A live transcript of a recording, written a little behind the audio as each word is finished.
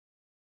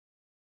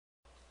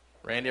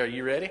Randy, are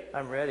you ready?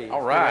 I'm ready.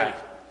 All right.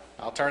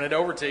 I'll turn it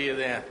over to you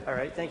then. All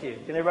right, thank you.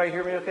 Can everybody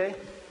hear me okay?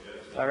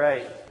 Yes. All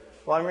right.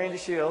 Well, I'm Randy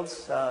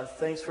Shields.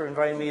 Thanks for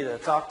inviting me to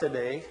talk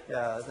today.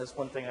 That's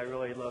one thing I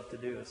really love to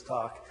do is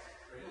talk.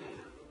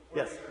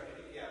 Yes.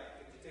 Yeah,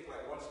 if you take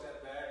like one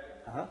step back.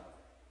 Uh-huh.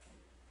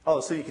 Oh,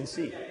 so you can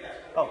see. Yeah.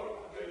 Oh.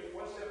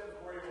 One step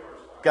before you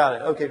were. Got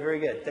it. Okay, very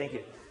good. Thank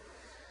you.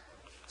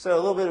 So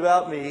a little bit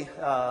about me.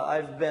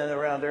 I've been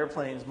around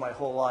airplanes my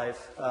whole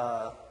life.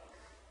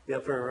 The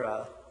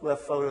upper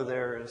left photo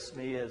there is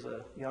me as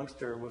a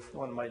youngster with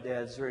one of my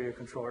dad's radio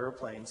control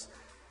airplanes.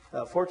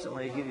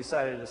 Fortunately, he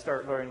decided to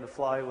start learning to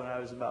fly when I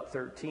was about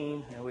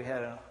 13, and we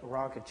had a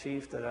Ronca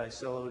Chief that I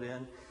soloed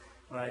in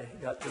when I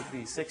got to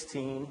be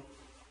 16.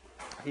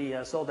 He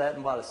sold that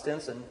and bought a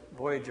Stinson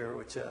Voyager,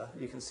 which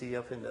you can see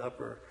up in the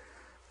upper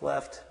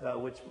left,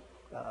 which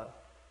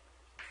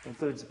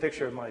includes a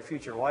picture of my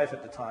future wife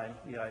at the time.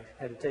 You know, I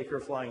had to take her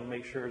flying and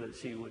make sure that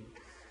she would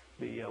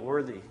be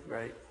worthy,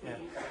 right? Yeah.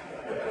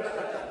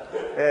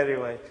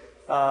 Anyway,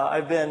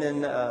 I've been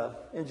in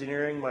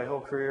engineering my whole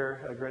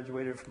career. I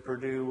graduated from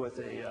Purdue with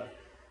a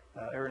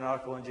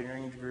aeronautical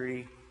engineering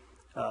degree.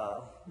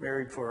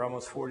 Married for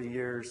almost 40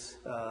 years.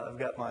 I've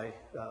got my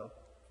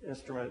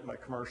instrument, my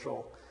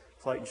commercial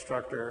flight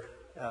instructor.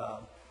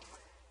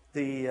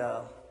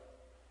 The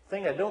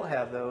thing I don't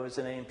have, though, is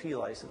an A&P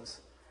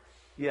license.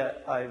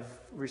 Yet I've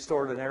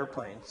restored an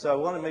airplane. So I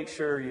want to make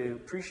sure you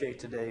appreciate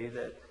today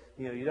that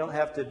you don't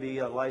have to be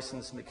a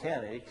licensed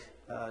mechanic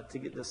to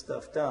get this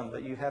stuff done,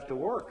 but you have to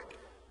work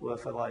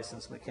with a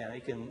licensed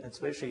mechanic, and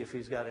especially if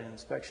he's got an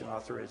inspection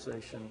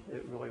authorization,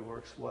 it really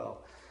works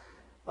well.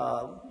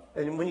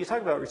 And when you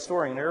talk about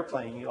restoring an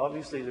airplane,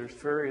 obviously there's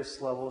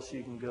various levels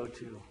you can go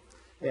to.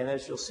 And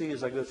as you'll see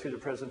as I go through the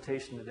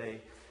presentation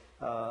today,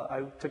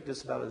 I took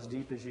this about as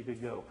deep as you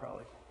could go,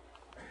 probably.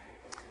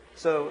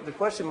 So the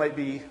question might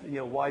be,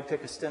 why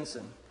pick a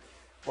Stinson?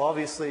 Well,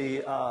 obviously,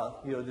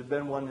 there'd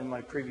been one in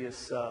my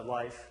previous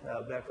life,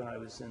 back when I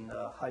was in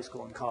high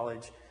school and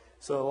college.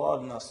 So a lot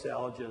of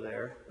nostalgia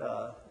there.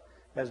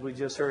 As we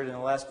just heard in the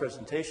last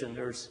presentation,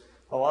 there's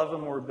a lot of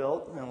them were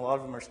built and a lot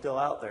of them are still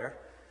out there.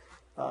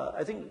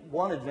 I think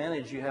one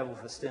advantage you have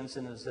with a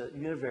Stinson is that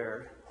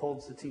Univair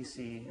holds the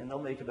TC and they'll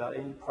make about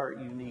any part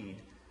you need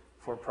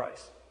for a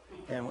price.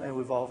 And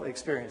we've all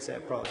experienced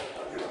that probably.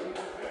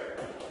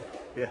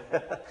 Yeah.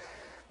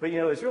 But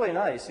it's really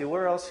nice.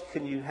 Where else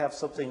can you have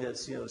something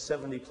that's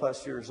 70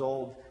 plus years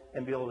old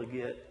and be able to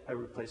get a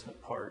replacement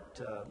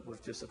part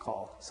with just a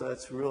call? So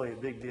that's really a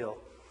big deal.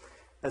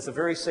 It's a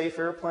very safe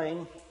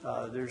airplane.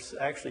 There's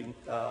actually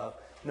no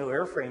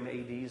airframe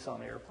ADs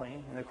on the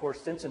airplane, and of course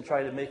Stinson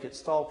tried to make it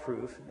stall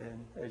proof.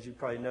 And as you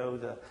probably know,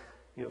 the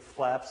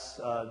flaps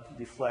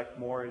deflect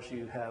more as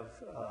you have,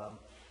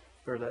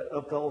 or the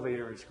up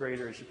elevator is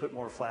greater as you put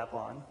more flap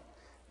on.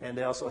 And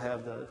they also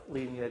have the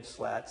leading edge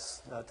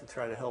slats to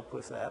try to help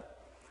with that.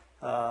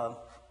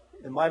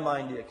 In my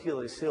mind, the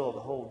Achilles heel of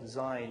the whole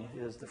design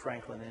is the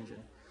Franklin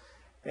engine.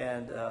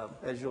 And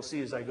as you'll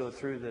see as I go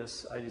through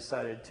this, I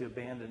decided to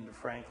abandon the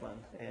Franklin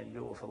and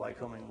go with a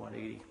Lycoming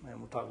 180, and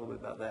we'll talk a little bit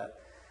about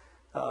that.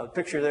 The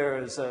picture there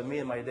is me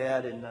and my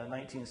dad in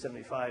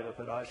 1975 up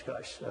at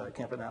Oshkosh,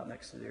 camping out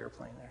next to the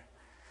airplane there.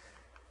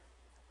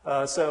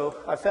 So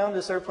I found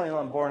this airplane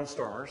on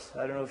Barnstormers.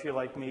 I don't know if you're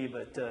like me,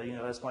 but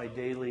that's my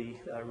daily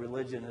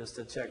religion is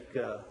to check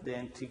the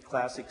antique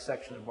classic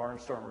section of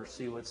Barnstormers,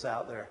 see what's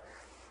out there.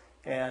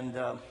 And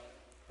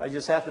I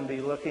just happened to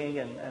be looking,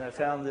 and I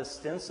found this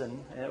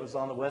Stinson, and it was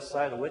on the west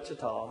side of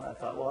Wichita. And I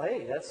thought, well,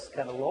 hey, that's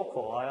kind of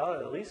local. I ought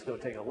to at least go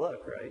take a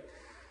look, right?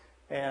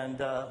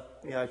 And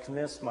I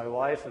convinced my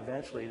wife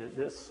eventually that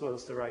this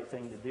was the right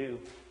thing to do.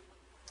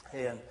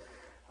 And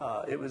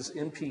it was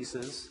in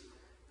pieces.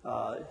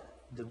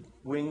 The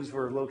wings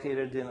were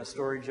located in a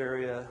storage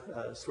area,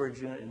 storage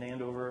unit in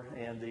Andover,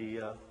 and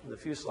the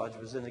fuselage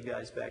was in the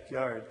guy's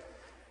backyard.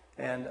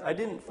 And I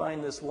didn't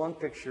find this one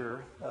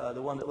picture,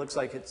 the one that looks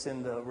like it's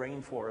in the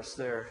rainforest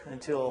there,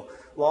 until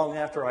long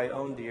after I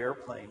owned the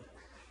airplane.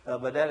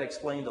 But that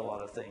explained a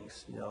lot of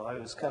things. I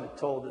was kind of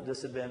told that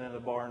this had been in a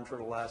barn for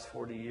the last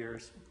 40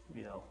 years,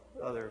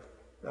 other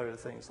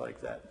things like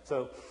that.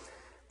 So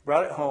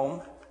brought it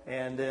home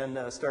and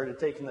then started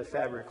taking the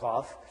fabric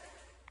off.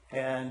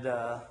 And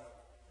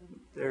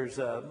there's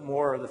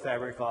more of the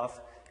fabric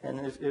off.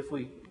 And if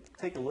we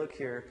take a look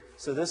here,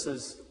 so this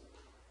is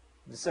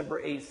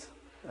December 8th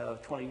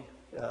of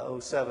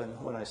 2007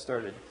 when I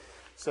started.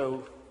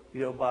 So,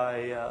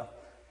 by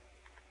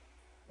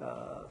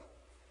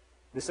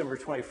December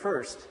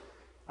 21st,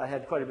 I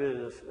had quite a bit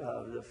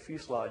of the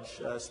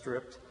fuselage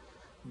stripped,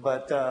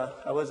 but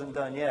I wasn't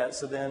done yet.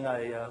 So then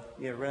I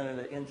rented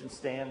an engine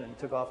stand and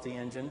took off the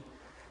engine.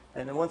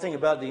 And the one thing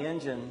about the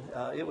engine,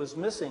 it was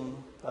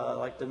missing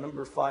like the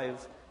number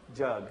 5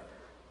 jug.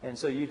 And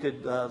so you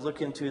could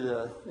look into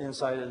the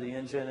inside of the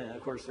engine, and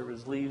of course there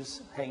was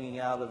leaves hanging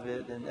out of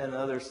it and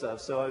other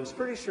stuff. So I was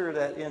pretty sure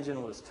that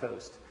engine was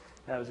toast,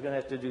 and I was going to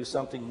have to do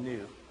something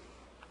new.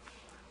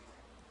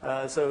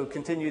 So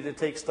continue to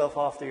take stuff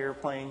off the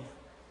airplane.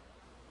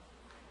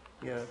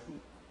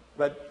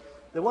 But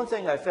The one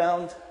thing I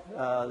found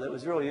that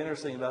was really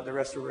interesting about the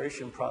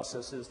restoration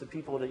process is the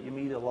people that you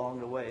meet along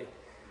the way.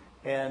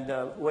 And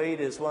Wade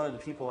is one of the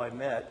people I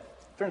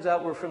met. Turns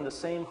out we're from the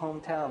same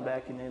hometown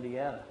back in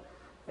Indiana.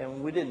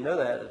 And we didn't know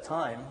that at the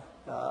time.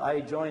 I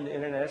joined the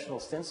International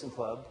Stinson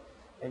Club.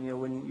 And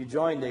when you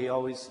join, they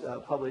always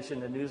publish in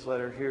the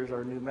newsletter, here's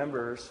our new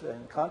members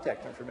and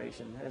contact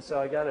information. And so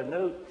I got a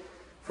note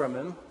from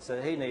him,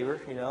 said, hey neighbor,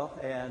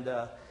 and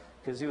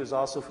because he was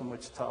also from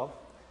Wichita.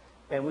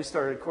 And we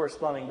started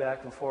corresponding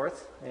back and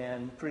forth.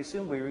 And pretty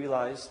soon we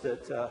realized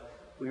that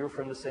we were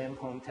from the same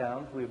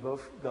hometown. We had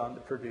both gone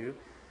to Purdue.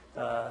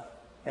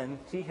 And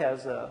he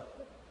has a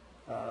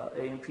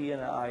A&P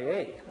and an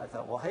IA. I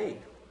thought, well, hey,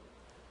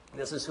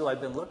 this is who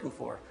I've been looking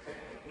for.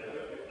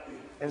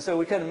 And so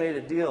we kind of made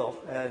a deal,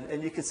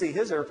 and you can see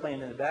his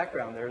airplane in the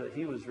background there that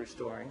he was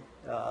restoring.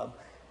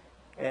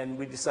 And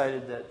we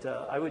decided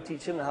that I would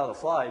teach him how to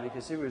fly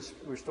because he was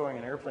restoring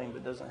an airplane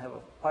but doesn't have a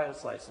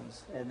pilot's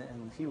license,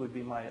 and he would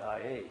be my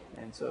IA.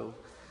 And so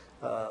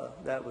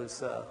that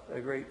was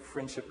a great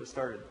friendship was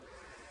started.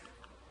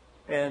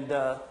 And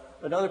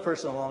another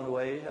person along the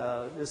way,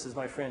 this is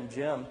my friend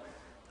Jim.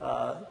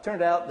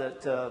 Turned out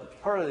that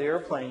part of the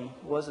airplane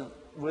wasn't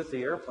with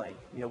the airplane.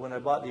 When I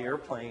bought the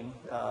airplane,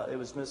 it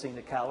was missing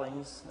the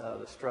cowlings,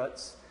 the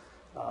struts,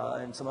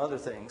 and some other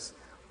things.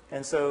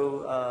 And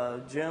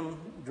so Jim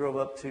drove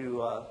up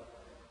to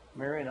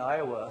Marion,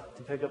 Iowa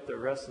to pick up the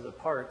rest of the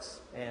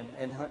parts and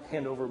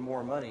hand over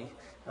more money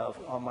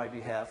on my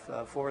behalf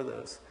for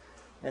those.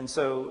 And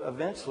so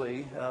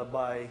eventually,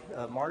 by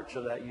March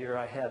of that year,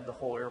 I had the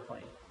whole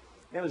airplane.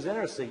 It was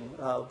interesting.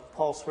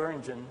 Paul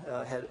Swearingen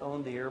had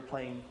owned the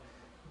airplane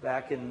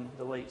back in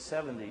the late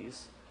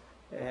 70s.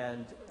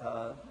 And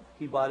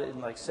he bought it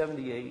in like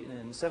 78, and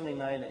in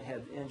 79 it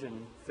had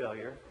engine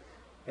failure,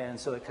 and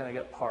so it kind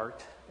of got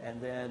parked. And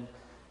then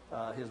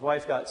his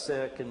wife got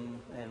sick,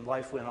 and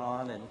life went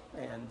on,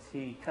 and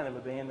he kind of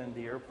abandoned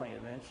the airplane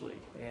eventually,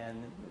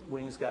 and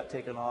wings got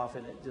taken off,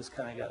 and it just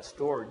kind of got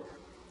stored.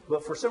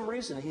 But for some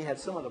reason, he had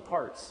some of the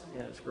parts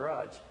in his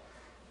garage,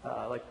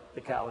 like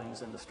the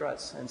cowlings and the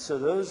struts. And so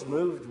those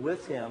moved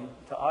with him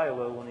to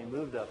Iowa when he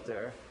moved up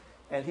there.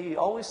 And he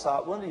always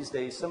thought, one of these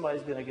days,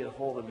 somebody's going to get a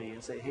hold of me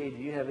and say, hey, do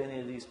you have any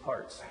of these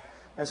parts?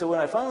 And so when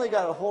I finally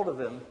got a hold of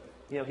him,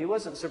 he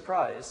wasn't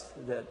surprised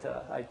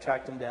that I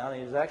tracked him down.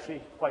 He was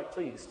actually quite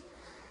pleased.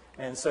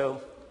 And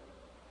so,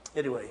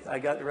 anyway, I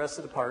got the rest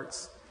of the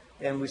parts,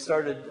 and we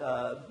started,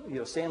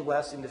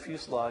 sandblasting the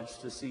fuselage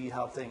to see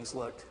how things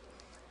looked.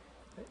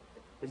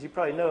 As you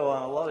probably know,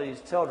 on a lot of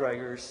these tail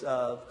draggers,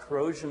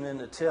 corrosion in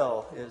the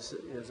tail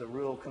is a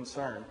real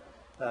concern.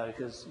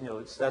 Because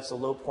that's the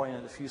low point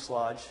of the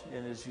fuselage,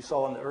 and as you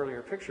saw in the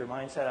earlier picture,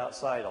 mine sat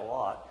outside a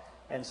lot,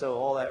 and so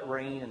all that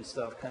rain and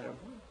stuff kind of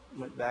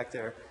went back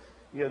there.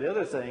 The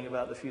other thing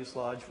about the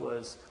fuselage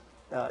was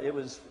it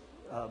was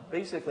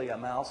basically a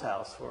mouse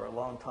house for a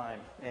long time,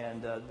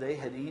 and they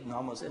had eaten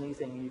almost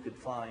anything you could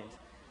find,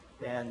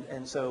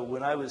 and so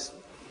when I was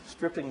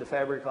stripping the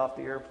fabric off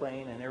the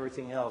airplane and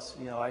everything else,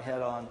 I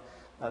had on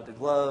the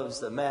gloves,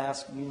 the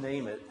mask, you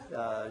name it,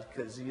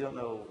 because you don't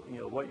know,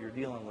 what you're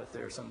dealing with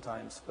there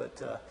sometimes.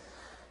 But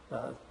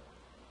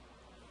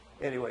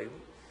anyway,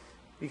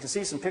 you can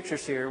see some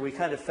pictures here. We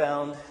kind of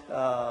found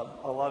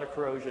a lot of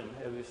corrosion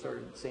as we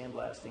started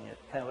sandblasting it.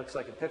 Kind of looks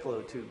like a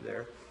piccolo tube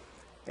there.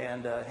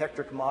 And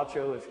Hector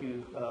Camacho, if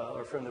you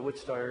are from the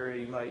Wichita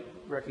area, you might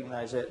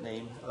recognize that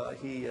name.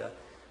 He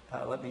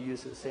let me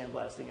use his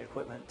sandblasting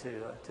equipment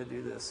to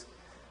do this.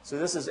 So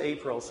this is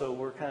April, so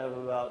we're kind of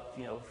about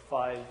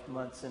 5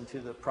 months into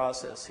the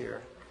process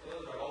here.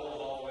 Those are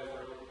all the way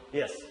through?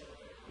 Yes.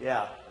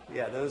 Yeah,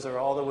 those are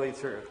all the way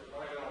through.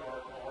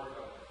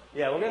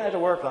 Yeah, we're going to have to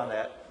work on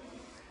that.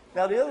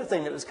 Now the other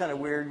thing that was kind of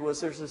weird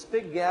was there's this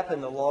big gap in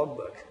the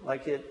logbook.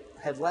 Like it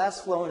had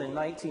last flown in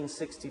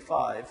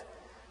 1965,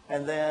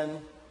 and then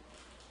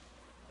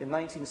in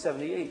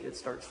 1978 it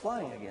starts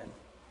flying again.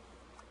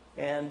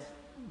 And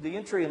the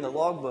entry in the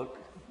logbook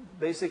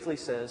basically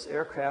says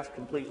aircraft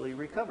completely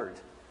recovered.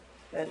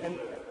 And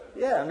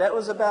that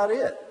was about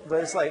it.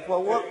 But it's like,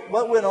 well,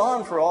 what went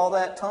on for all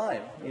that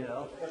time,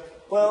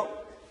 Well,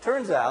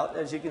 turns out,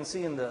 as you can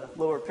see in the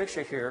lower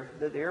picture here,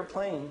 that the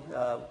airplane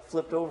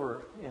flipped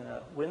over in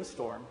a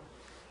windstorm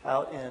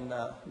out in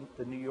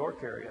the New York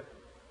area.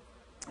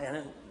 And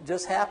it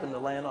just happened to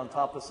land on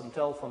top of some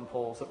telephone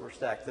poles that were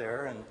stacked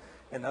there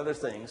and other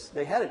things.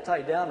 They had it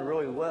tied down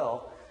really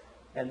well.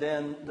 And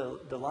then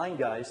the line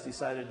guys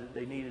decided that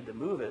they needed to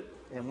move it,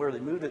 and where they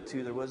moved it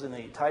to, there wasn't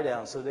any tie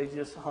down, so they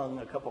just hung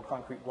a couple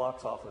concrete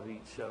blocks off of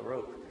each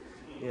rope.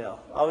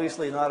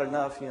 Obviously not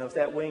enough. If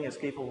that wing is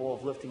capable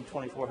of lifting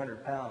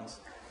 2,400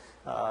 pounds,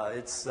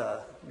 it's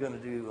going to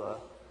do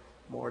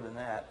more than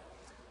that.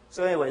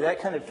 So anyway, that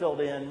kind of filled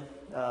in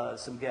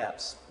some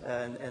gaps,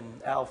 and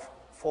Al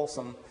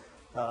Folsom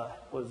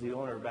was the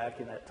owner back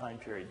in that time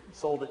period.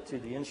 Sold it to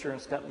the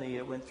insurance company.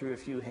 It went through a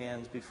few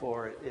hands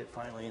before it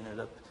finally ended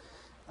up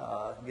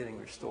getting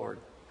restored.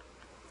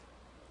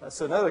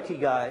 So another key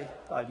guy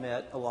I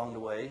met along the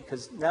way,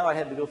 because now I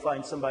had to go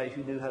find somebody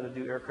who knew how to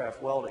do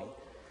aircraft welding.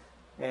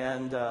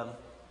 And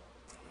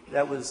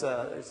that was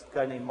a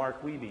guy named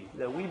Mark Wiebe.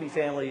 The Wiebe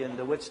family in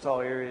the Wichita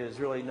area is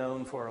really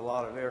known for a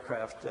lot of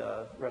aircraft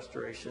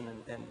restoration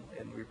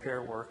and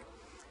repair work.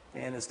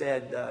 And his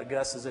dad,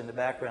 Gus, is in the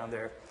background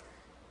there.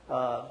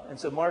 And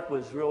so Mark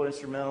was real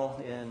instrumental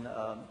in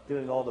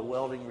doing all the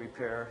welding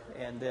repair.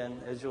 And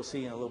then, as you'll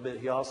see in a little bit,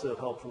 he also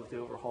helped with the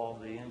overhaul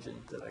of the engine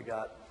that I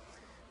got.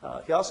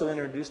 He also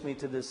introduced me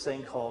to this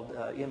thing called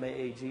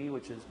MAAG,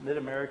 which is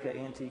Mid-America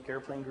Antique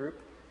Airplane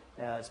Group.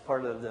 It's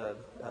part of the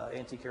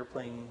antique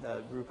airplane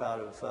group out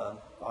of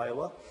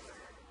Iowa.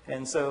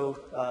 And so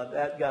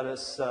that got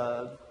us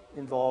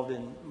involved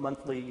in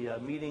monthly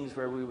meetings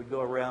where we would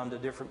go around to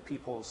different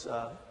people's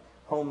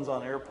homes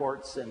on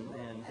airports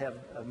and have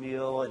a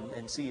meal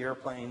and see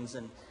airplanes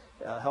and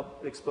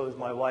help expose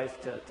my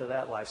wife to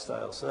that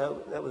lifestyle.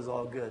 So that was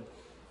all good.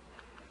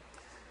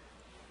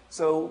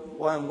 So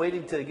while I'm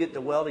waiting to get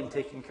the welding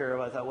taken care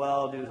of, I thought, well,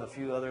 I'll do a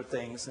few other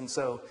things. And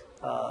so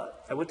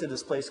I went to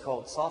this place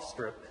called Soft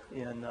Strip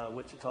in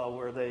Wichita,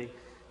 where they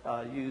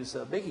use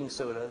baking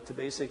soda to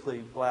basically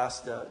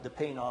blast the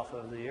paint off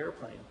of the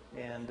airplane.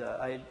 And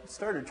I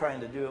started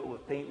trying to do it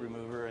with paint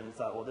remover and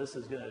thought, well, this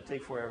is going to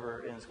take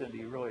forever and it's going to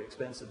be really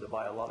expensive to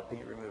buy a lot of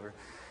paint remover.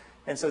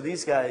 And so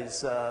these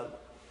guys,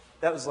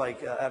 that was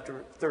like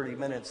after 30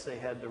 minutes, they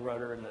had the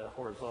rudder and the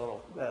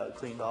horizontal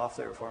cleaned off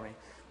there for me.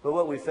 But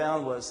what we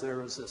found was there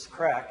was this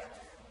crack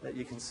that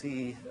you can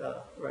see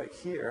right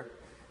here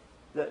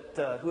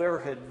that whoever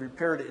had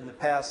repaired it in the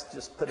past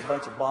just put a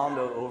bunch of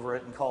Bondo over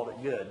it and called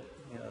it good.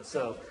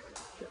 So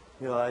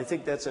I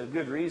think that's a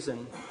good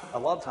reason a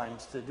lot of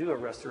times to do a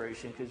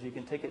restoration, because you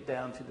can take it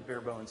down to the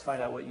bare bones,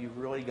 find out what you've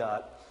really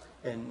got,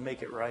 and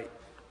make it right.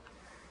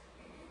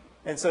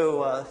 And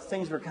so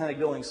things were kind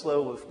of going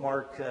slow with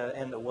Mark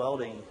and the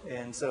welding,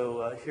 and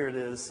so here it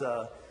is.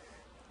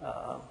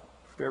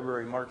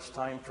 February, March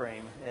time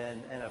frame,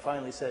 and I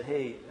finally said,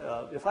 hey,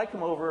 if I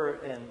come over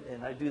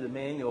and I do the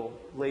manual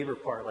labor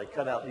part, like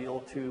cut out the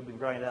old tube and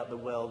grind out the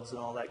welds and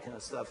all that kind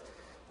of stuff,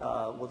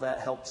 will that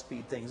help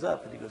speed things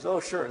up? And he goes,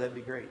 oh, sure, that'd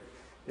be great.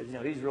 Because,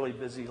 he's really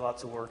busy,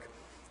 lots of work.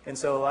 And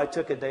so I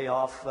took a day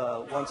off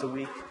once a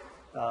week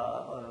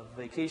on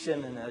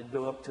vacation, and I'd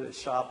go up to his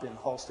shop in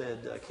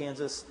Halstead,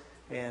 Kansas,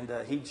 and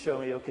he'd show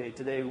me, okay,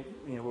 today,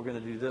 we're going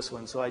to do this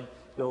one. So I'd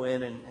go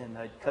in and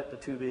I'd cut the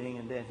tubing,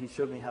 and then he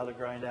showed me how to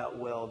grind out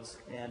welds.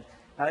 And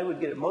I would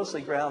get it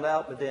mostly ground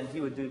out, but then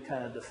he would do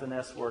kind of the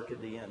finesse work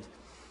at the end.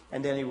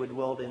 And then he would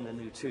weld in the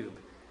new tube.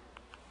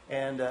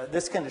 And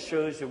this kind of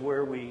shows you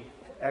where we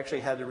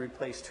actually had to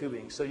replace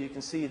tubing. So you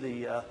can see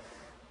the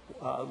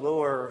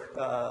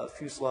lower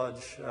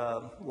fuselage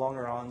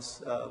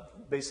longerons,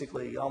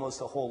 basically almost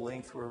the whole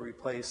length were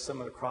replaced. Some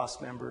of the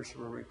cross members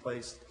were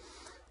replaced.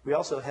 We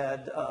also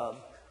had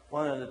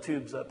one of the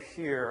tubes up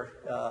here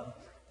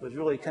was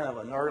really kind of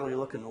a gnarly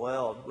looking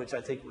weld, which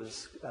I think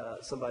was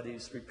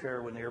somebody's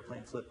repair when the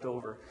airplane flipped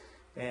over.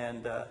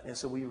 And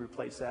so we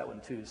replaced that one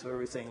too. So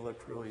everything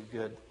looked really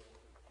good.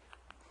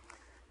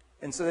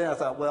 And so then I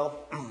thought,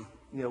 well,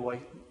 while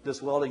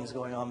this welding is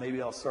going on,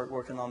 maybe I'll start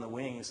working on the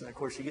wings. And of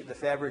course you get the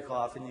fabric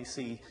off and you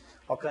see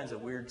all kinds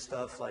of weird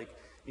stuff like,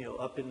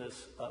 up in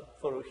this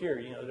photo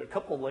here, there are a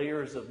couple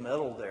layers of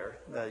metal there.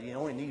 You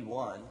only need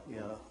one,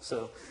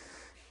 So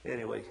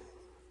anyway,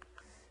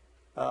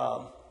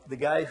 the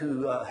guy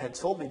who had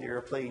sold me the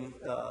airplane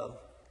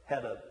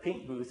had a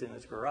paint booth in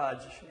his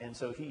garage, and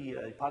so he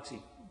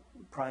epoxy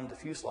primed the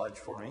fuselage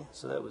for me,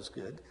 so that was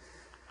good.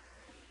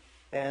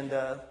 And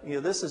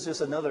this is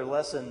just another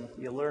lesson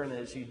you learn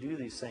as you do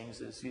these things,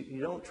 is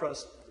you don't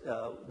trust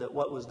that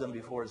what was done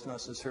before is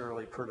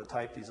necessarily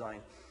prototype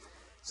design.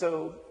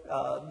 So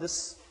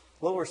this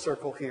lower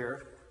circle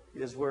here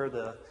is where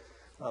the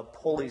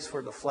pulleys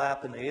for the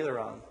flap and the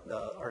aileron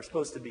are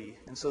supposed to be.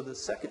 And so the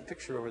second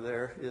picture over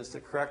there is the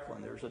correct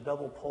one. There's a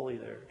double pulley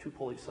there, two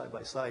pulleys side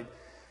by side.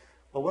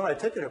 But when I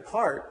took it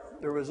apart,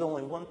 there was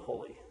only one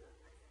pulley.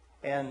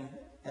 And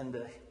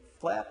the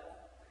flap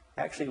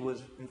actually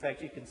was, in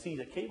fact, you can see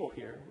the cable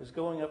here, was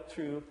going up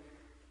through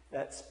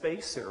that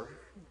spacer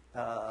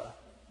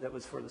that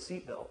was for the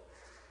seatbelt.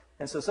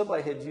 And so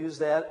somebody had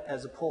used that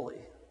as a pulley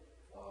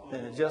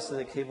and adjusted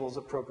the cables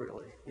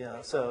appropriately.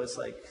 So it's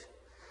like,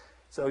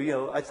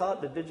 I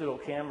thought the digital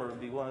camera would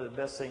be one of the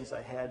best things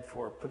I had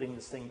for putting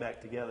this thing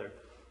back together.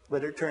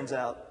 But it turns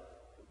out,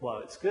 while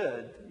it's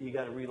good, you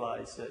got to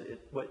realize that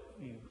what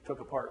you took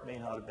apart may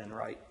not have been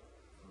right.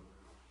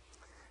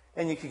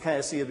 And you can kind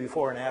of see a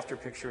before and after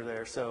picture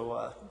there.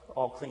 So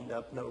all cleaned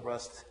up, no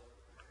rust.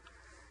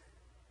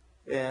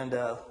 And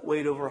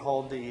Wade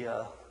overhauled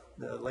the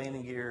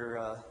landing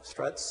gear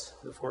struts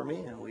for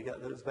me, and we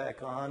got those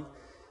back on.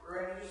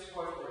 Randy, just a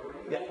question.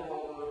 When you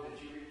overhauled those,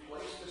 did you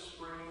replace the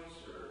springs,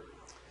 or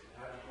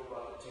how did you go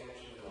about the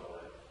tension and all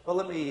that? Well,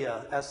 let me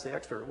ask the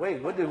expert.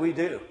 Wade, what did we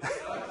do? I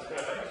don't know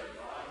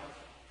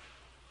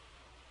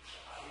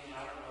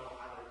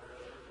how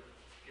they're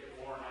get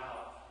worn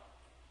out.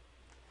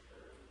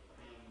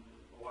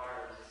 The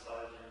wire is the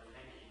size of your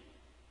pinky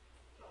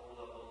to hold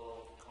up a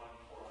little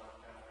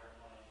 2,400-pound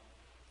airplane.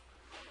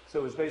 So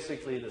it was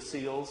basically the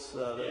seals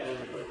that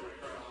were.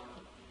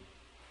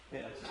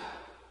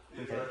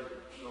 If Okay.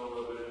 there's no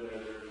little bit in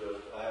there,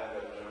 I have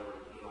got the number,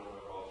 I don't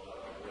know off the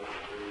top of my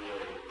head,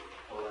 there's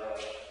a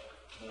last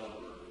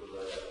number for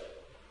that.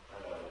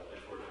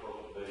 It's where it's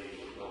supposed to be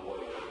with no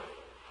weight.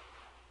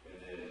 And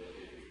then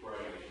if you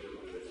spray it,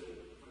 still good, and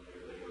when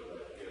everything goes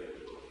back together,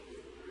 it's supposed to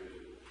be,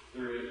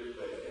 there is a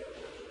space out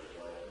there, there's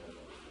a last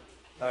number.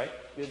 All right,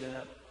 good to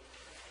know.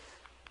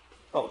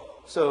 Oh,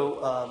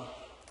 so,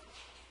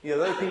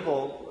 other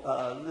people,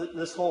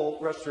 this whole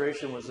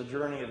restoration was a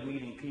journey of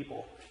meeting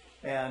people.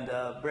 And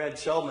Brad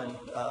Shellman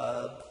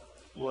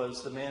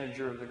was the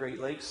manager of the Great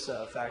Lakes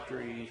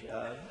factory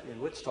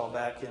in Wichita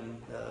back in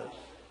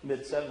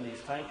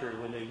mid-'70s time period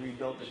when they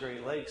rebuilt the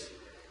Great Lakes.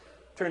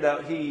 Turned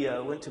out he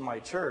went to my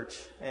church,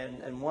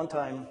 and one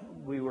time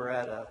we were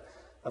at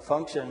a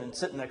function and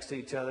sitting next to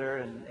each other,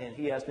 and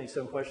he asked me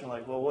some question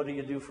like, well, what do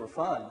you do for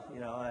fun?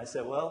 And I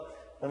said, well,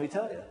 let me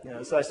tell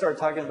you. So I started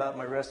talking about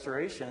my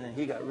restoration, and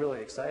he got really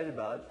excited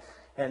about it.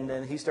 And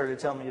then he started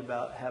telling me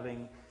about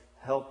having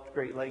helped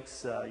Great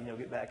Lakes,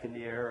 get back in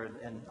the air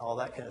and all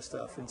that kind of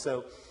stuff. And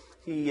so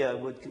he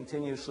would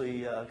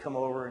continuously come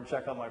over and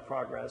check on my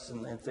progress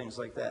and things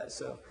like that.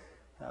 So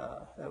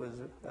that was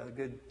a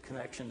good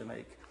connection to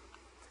make.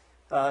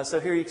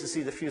 So here you can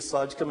see the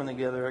fuselage coming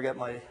together. I got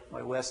my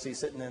Westie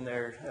sitting in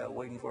there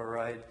waiting for a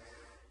ride.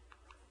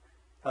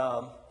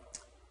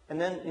 And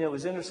then, it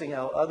was interesting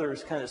how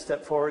others kind of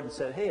stepped forward and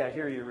said, hey, I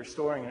hear you're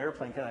restoring an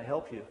airplane. Can I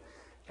help you?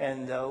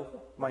 And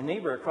my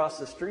neighbor across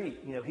the street,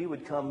 he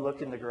would come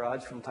look in the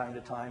garage from time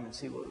to time and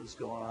see what was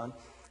going on.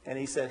 And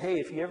he said, hey,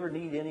 if you ever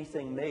need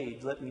anything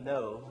made, let me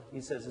know. He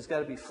says, it's got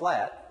to be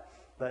flat.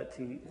 But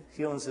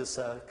he owns this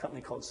company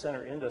called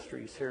Center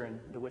Industries here in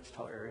the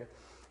Wichita area.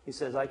 He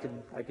says, I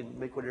can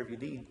make whatever you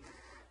need.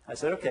 I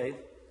said, okay.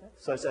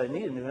 So I said, I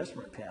need a new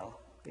instrument panel.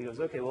 He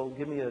goes, okay, well,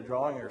 give me a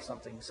drawing or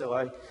something. So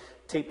I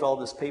taped all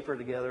this paper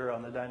together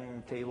on the dining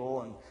room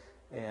table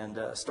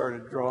and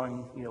started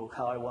drawing,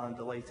 how I wanted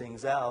to lay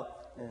things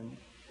out. And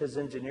his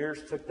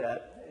engineers took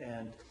that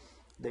and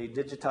they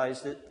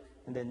digitized it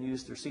and then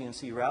used their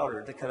CNC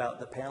router to cut out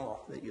the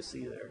panel that you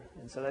see there.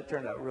 And so that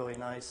turned out really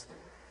nice.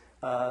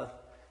 The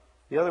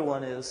other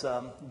one is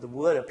the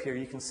wood up here.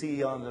 You can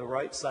see on the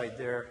right side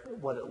there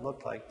what it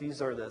looked like.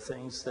 These are the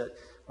things that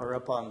are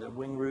up on the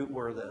wing root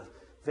where the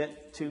vent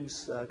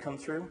tubes come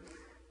through.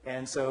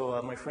 And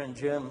so my friend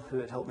Jim, who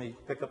had helped me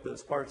pick up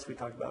those parts we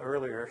talked about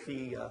earlier,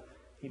 he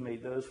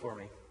made those for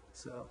me.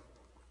 So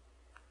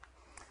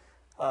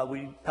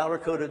we powder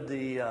coated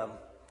the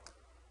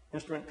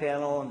instrument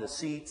panel and the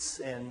seats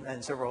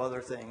and several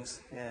other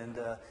things. And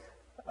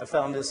I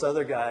found this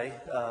other guy,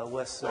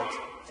 Wes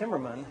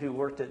Timmerman, who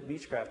worked at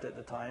Beechcraft at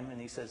the time,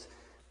 and he says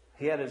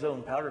he had his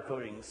own powder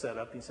coating set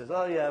up. He says,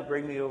 oh yeah,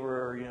 bring me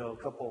over, a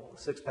couple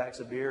 6-packs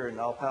of beer and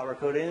I'll powder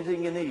coat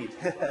anything you need.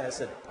 I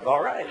said,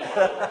 all right.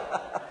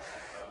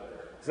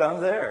 So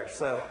I'm there.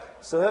 So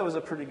that was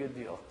a pretty good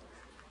deal.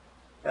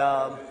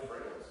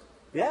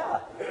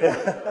 Yeah.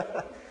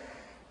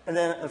 And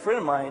then a friend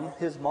of mine,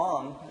 his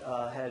mom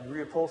had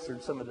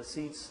reupholstered some of the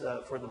seats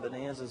for the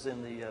Bonanzas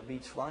in the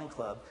Beach Flying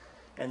Club.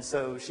 And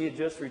so she had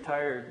just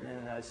retired,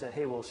 and I said,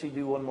 hey, will she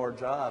do one more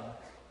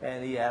job?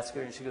 And he asked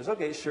her, and she goes,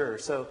 okay, sure.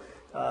 So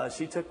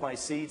she took my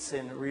seats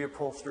and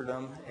reupholstered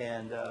them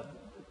and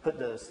put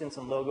the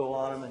Stinson logo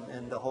on them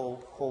and the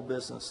whole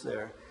business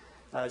there.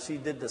 She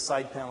did the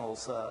side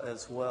panels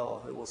as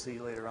well, that we'll see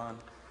later on.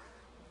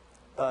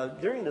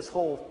 During this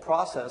whole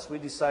process, we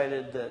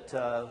decided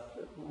that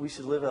we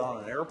should live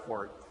on an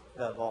airport,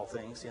 of all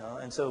things,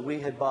 And so we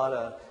had bought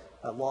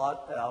a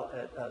lot out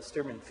at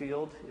Stearman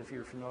Field, if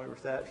you're familiar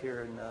with that,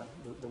 here in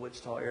the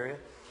Wichita area,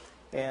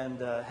 and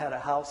had a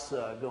house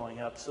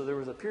going up. So there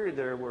was a period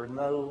there where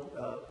no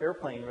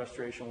airplane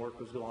restoration work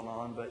was going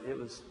on, but it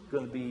was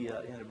going to be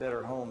in a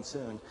better home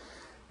soon.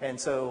 And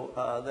so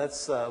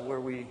that's where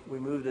we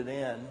moved it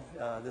in.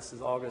 This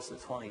is August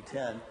of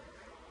 2010.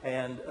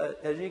 And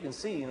as you can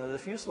see, the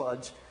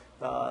fuselage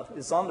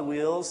is on the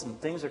wheels and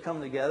things are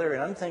coming together.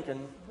 And I'm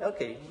thinking,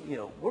 okay,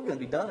 we're going to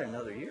be done in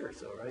another year or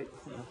so, right?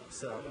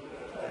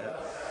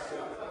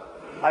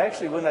 I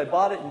actually, when I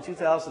bought it in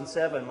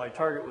 2007, my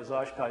target was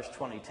Oshkosh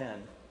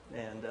 2010.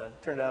 And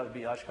turned out to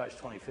be Oshkosh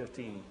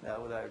 2015 that I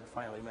would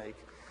finally make.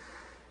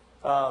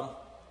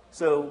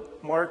 So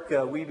Mark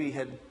Wiebe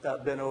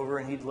had been over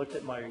and he'd looked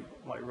at my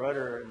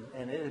rudder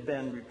and it had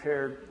been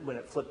repaired when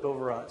it flipped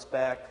over on its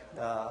back.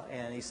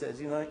 And he says,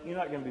 you're not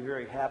going to be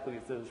very happy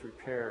with those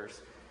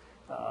repairs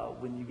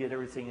when you get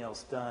everything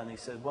else done. He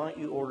said, why don't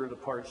you order the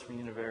parts from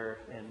Univair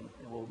and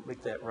we'll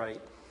make that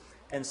right.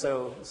 And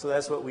so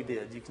that's what we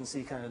did. You can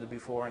see kind of the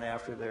before and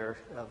after there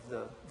of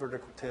the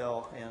vertical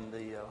tail and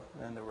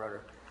the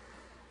rudder.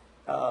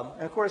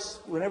 And of course,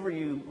 whenever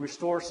you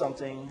restore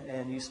something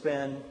and you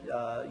spend,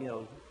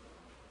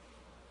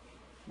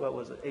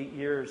 8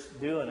 years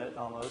doing it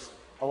almost,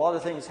 a lot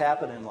of things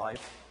happen in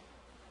life.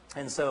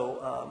 And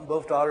so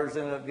both daughters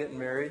ended up getting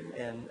married,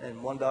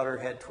 and one daughter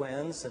had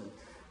twins, and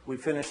we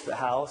finished the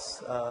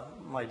house.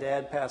 My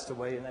dad passed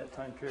away in that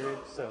time period,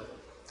 so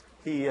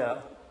he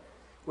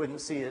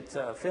wouldn't see it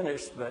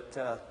finished, but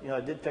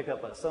I did pick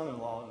up a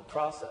son-in-law in the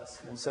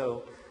process. And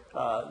so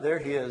there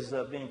he is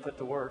being put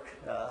to work.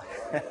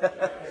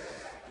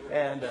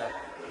 And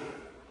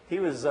he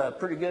was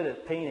pretty good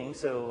at painting,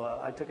 so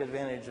I took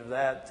advantage of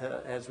that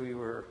as we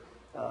were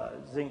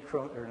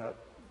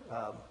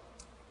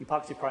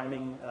epoxy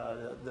priming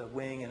the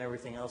wing and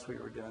everything else we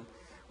were doing.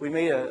 We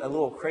made a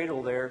little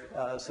cradle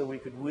there so we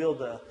could wheel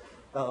the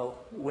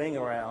wing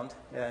around,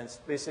 and it's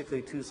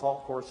basically 2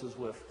 salt courses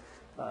with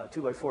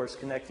 2x4s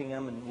connecting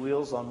them and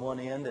wheels on one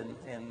end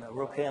and a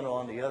rope handle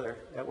on the other.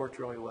 That worked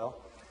really well.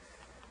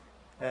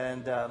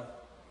 And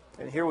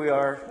here we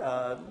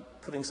are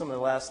putting some of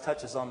the last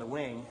touches on the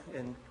wing,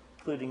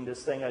 including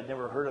this thing I'd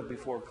never heard of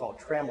before called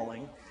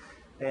trammeling.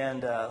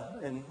 And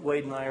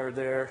Wade and I are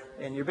there,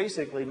 and you're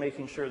basically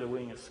making sure the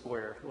wing is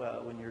square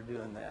when you're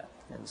doing that.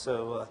 And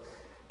so,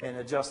 and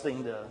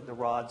adjusting the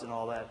rods and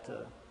all that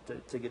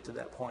to get to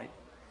that point.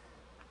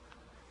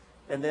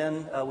 And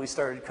then we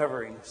started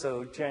covering,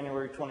 so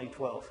January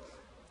 2012.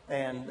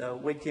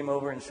 And Wade came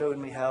over and showed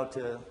me how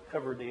to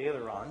cover the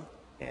aileron.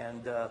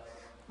 And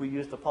we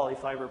used the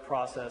polyfiber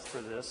process for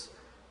this.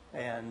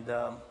 And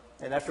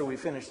after we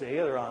finished the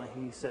aileron,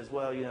 he says,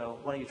 well, you know,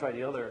 why don't you try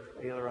the other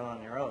aileron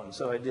on your own?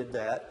 So I did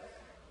that.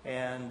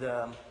 And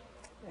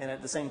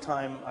at the same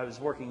time, I was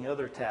working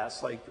other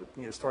tasks, like,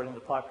 you know, starting to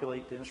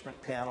populate the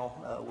instrument panel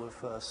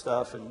with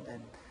stuff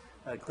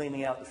and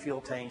cleaning out the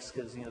fuel tanks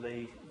because, you know,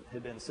 they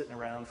had been sitting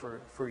around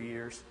for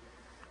years.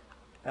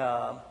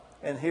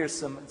 And here's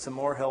some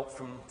more help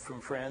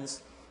from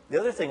friends. The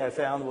other thing I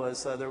found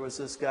was there was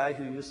this guy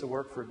who used to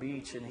work for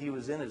Beach, and he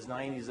was in his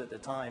 90s at the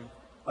time.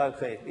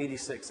 Okay,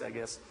 86, I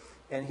guess.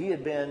 And he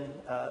had been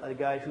a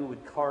guy who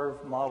would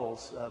carve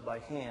models by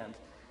hand.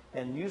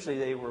 And usually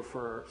they were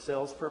for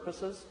sales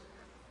purposes.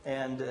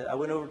 And I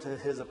went over to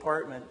his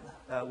apartment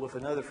with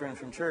another friend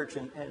from church,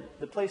 and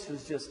the place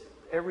was just,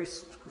 every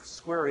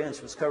square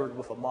inch was covered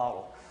with a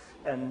model.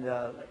 And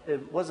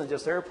it wasn't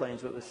just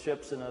airplanes, but it was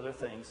ships and other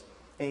things.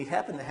 And he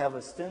happened to have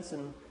a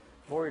Stinson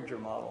Voyager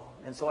model.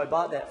 And so I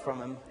bought that from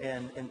him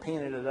and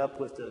painted it up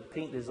with the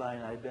paint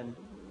design I'd been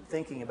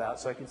thinking about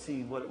so I could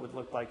see what it would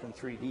look like in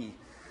 3D.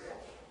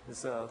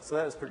 So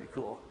that was pretty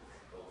cool.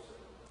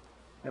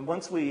 And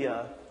once we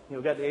got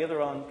the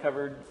aileron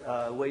covered,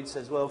 Wade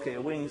says, well, okay,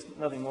 a wing's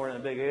nothing more than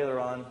a big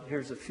aileron.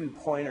 Here's a few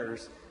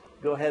pointers.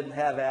 Go ahead and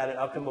have at it.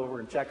 I'll come over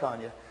and check on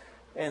you.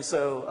 And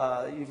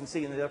so you can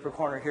see in the upper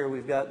corner here,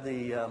 we've got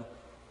the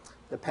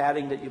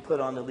padding that you put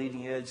on the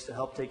leading edge to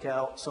help take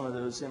out some of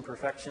those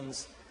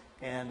imperfections.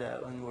 And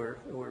when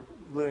we're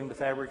gluing the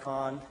fabric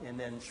on and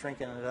then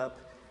shrinking it up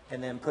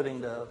and then putting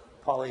the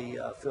poly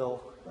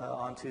fill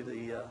onto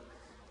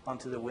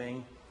the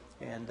wing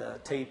and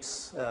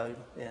tapes.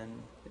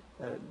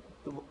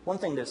 One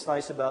thing that's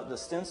nice about the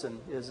Stinson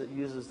is it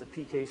uses the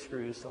PK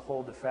screws to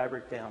hold the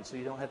fabric down, so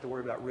you don't have to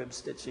worry about rib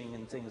stitching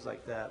and things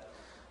like that.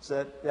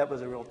 So that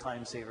was a real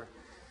time saver.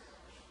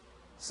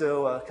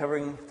 So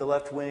covering the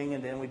left wing,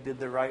 and then we did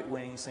the right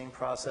wing, same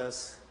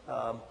process.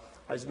 I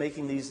was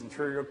making these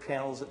interior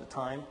panels at the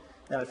time,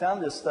 and I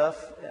found this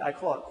stuff, I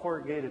call it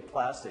corrugated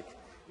plastic.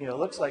 You know, it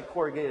looks like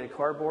corrugated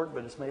cardboard,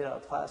 but it's made out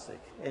of plastic.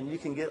 And you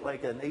can get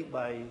like an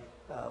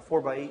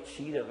 4x8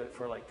 sheet of it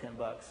for like $10,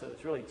 so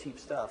it's really cheap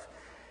stuff.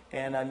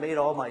 And I made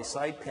all my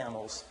side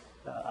panels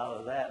out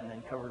of that and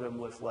then covered them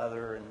with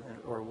leather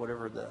or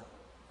whatever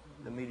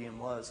the medium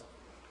was.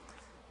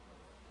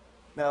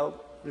 Now,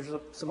 there's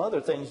some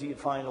other things you'd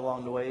find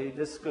along the way.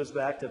 This goes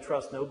back to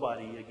trust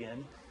nobody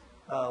again.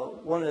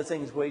 One of the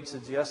things Wade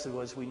suggested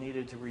was we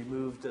needed to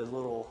remove the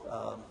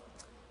little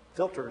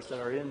filters that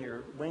are in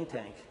your wing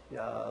tank.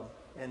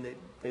 And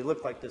they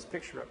look like this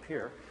picture up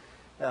here.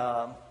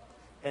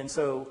 And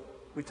so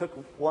we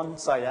took one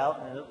side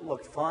out and it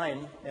looked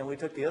fine, and we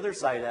took the other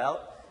side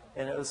out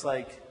and it was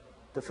like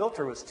the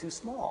filter was too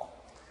small.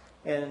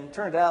 And it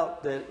turned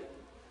out that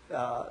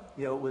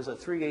it was a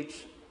 3/8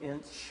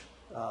 inch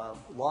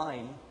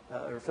line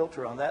or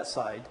filter on that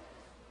side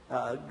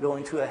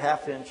going to a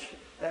 1/2 inch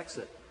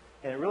exit.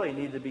 And it really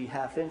needed to be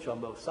 1/2 inch on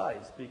both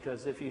sides,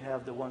 because if you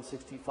have the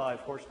 165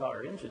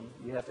 horsepower engine,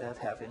 you have to have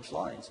 1/2 inch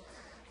lines.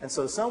 And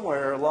so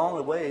somewhere along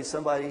the way,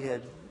 somebody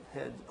had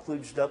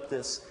kludged up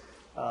this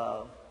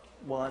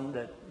one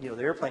that, the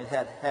airplane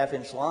had 1/2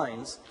 inch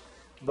lines,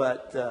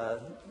 but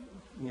the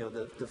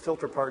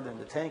filter part in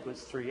the tank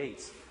was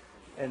 3/8.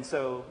 And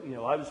so,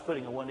 I was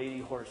putting a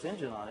 180 horse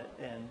engine on it,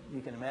 and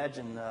you can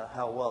imagine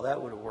how well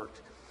that would have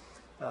worked.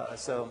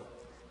 So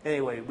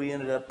anyway, we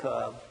ended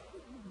up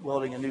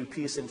welding a new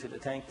piece into the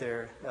tank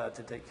there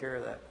to take care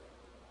of that.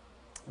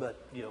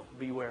 But,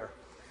 beware.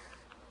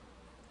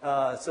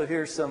 So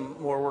here's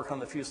some more work on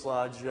the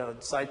fuselage.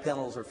 Side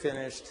panels are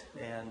finished,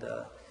 and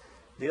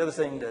the other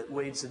thing that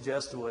Wade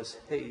suggested was,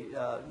 hey,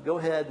 go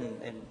ahead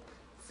and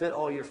fit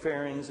all your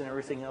fairings and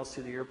everything else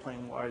to the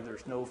airplane while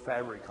there's no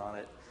fabric on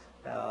it,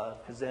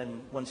 because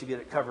then once you get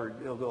it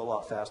covered, it'll go a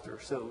lot faster.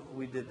 So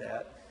we did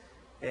that.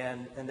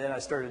 And then I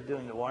started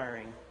doing the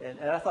wiring. And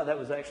I thought that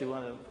was actually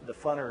one of the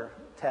funner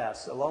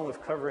tasks. Along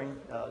with covering,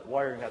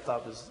 wiring I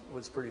thought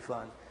was pretty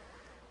fun.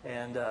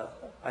 And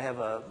I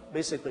have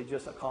basically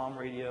just a comm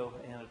radio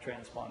and a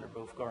transponder,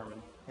 both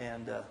Garmin.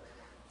 And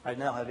I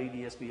now have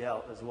ADSB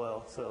out as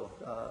well, so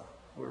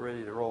we're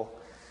ready to roll.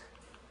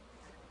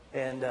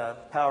 And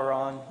power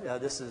on,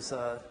 this is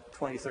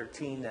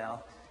 2013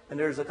 now. And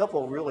there's a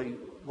couple really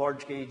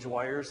large gauge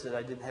wires that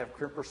I didn't have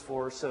crimpers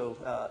for, so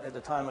at the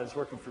time I was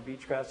working for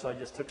Beechcraft, so I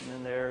just took them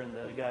in there, and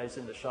the guys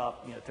in the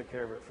shop, took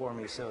care of it for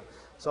me. So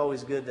it's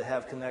always good to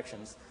have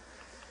connections.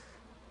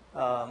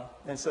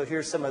 And so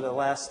here's some of the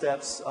last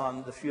steps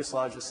on the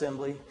fuselage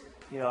assembly.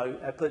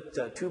 I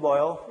put tube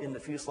oil in the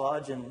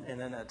fuselage, and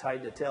then I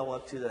tied the tail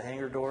up to the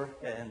hangar door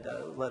and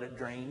let it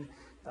drain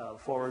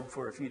forward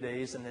for a few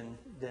days, and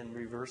then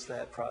reverse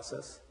that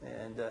process.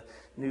 And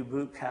new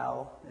boot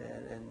cowl,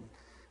 and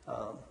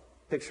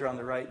picture on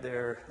the right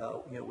there,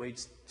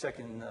 Wade's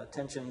checking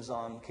tensions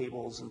on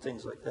cables and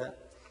things like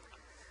that.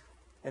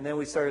 And then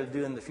we started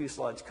doing the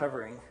fuselage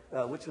covering,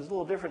 which was a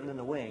little different than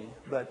the wing,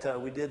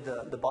 but we did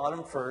the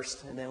bottom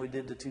first, and then we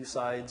did the two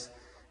sides,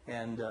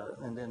 and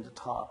then the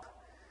top.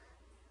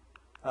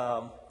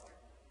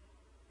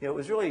 It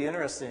was really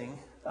interesting.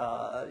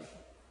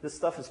 This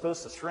stuff is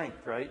supposed to shrink,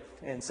 right?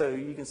 And so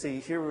you can see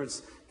here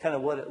was kind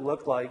of what it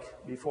looked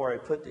like before I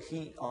put the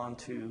heat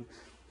onto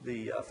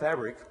the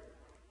fabric.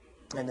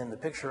 And then the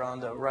picture on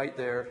the right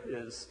there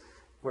is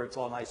where it's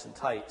all nice and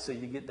tight. So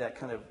you get that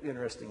kind of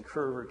interesting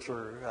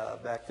curvature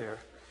back there.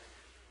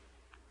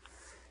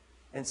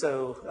 And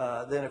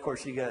so then, of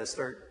course, you got to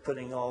start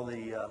putting all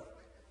the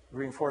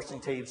reinforcing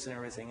tapes and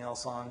everything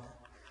else on.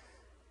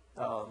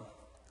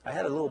 I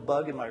had a little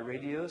bug in my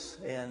radios,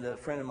 and a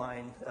friend of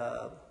mine,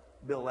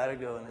 Bill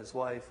Latigo, and his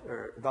wife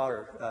or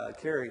daughter,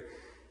 Carrie,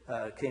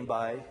 came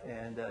by,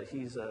 and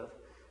he's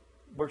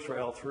works for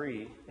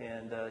L3,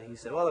 and he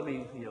said, well, let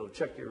me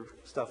check your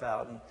stuff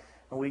out. And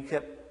we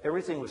kept,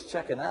 everything was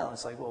checking out.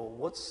 It's like, well,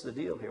 what's the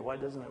deal here? Why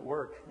doesn't it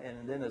work?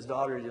 And then his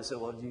daughter just said,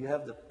 well, do you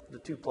have the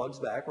two plugs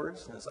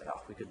backwards? And it's like,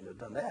 oh, we couldn't have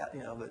done that,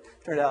 but it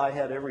turned out I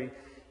had every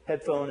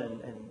headphone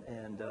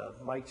and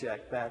mic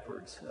jack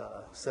backwards.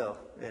 So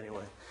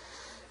anyway,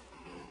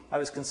 I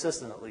was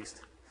consistent at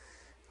least.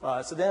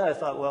 So then I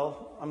thought,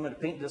 well, I'm going to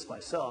paint this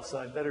myself, so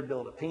I better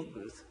build a paint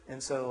booth.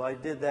 And so I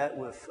did that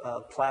with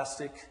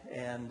plastic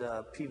and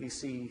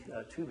PVC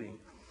tubing.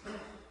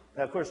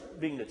 Now, of course,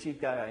 being the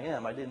cheap guy I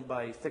am, I didn't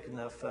buy thick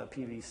enough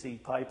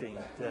PVC piping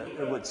that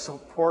it would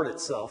support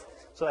itself.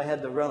 So I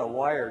had to run a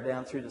wire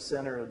down through the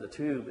center of the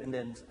tube and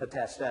then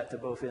attach that to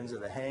both ends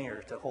of the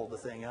hanger to hold the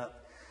thing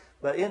up.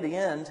 But in the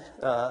end,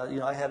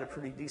 I had a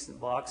pretty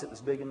decent box. It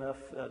was big enough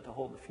to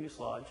hold the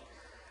fuselage.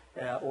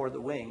 Or the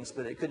wings,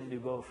 but it couldn't do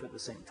both at the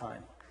same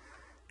time.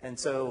 And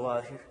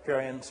so here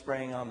I am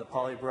spraying on the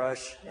poly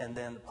brush and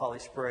then the poly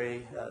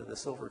spray, the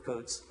silver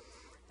coats.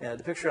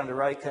 The picture on the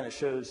right kind of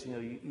shows,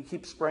 you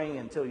keep spraying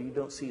until you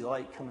don't see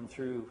light coming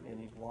through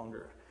any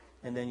longer.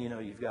 And then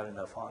you've got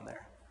enough on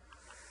there.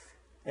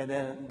 And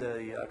then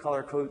the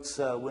color coats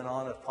went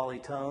on with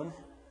polytone,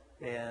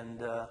 and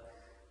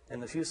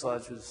the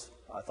fuselage was,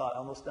 I thought,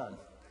 almost done.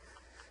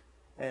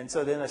 And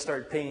so then I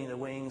started painting the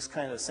wings,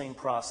 kind of the same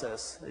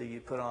process. You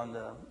put on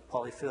the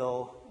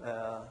polyfill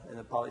and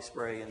the poly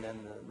spray, and then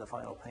the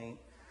final paint.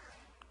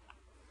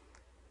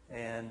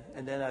 And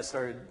then I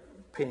started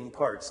painting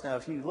parts. Now,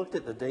 if you looked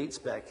at the dates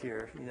back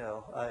here,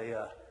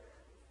 I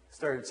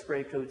started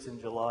spray coats in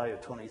July of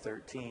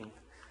 2013.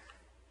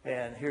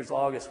 And here's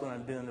August when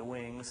I'm doing the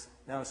wings.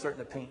 Now I'm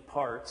starting to paint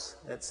parts.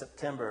 That's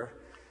September.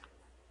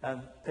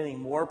 I'm painting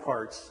more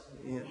parts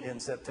in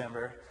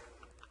September.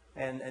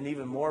 And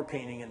even more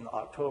painting in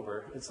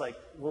October. It's like,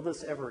 will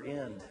this ever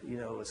end?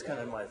 It's kind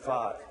of my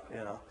thought,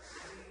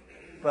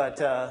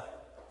 But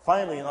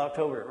finally in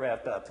October it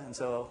wrapped up, and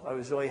so I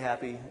was really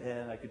happy,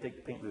 and I could take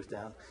the paint booth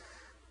down.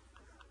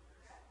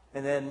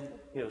 And then,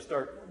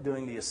 start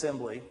doing the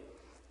assembly.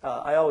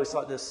 I always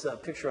thought this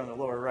picture on the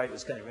lower right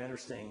was kind of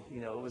interesting.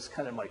 It was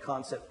kind of my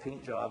concept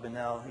paint job, and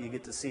now you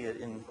get to see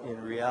it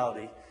in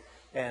reality.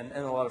 And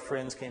a lot of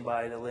friends came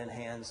by to lend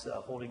hands,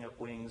 holding up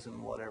wings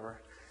and whatever.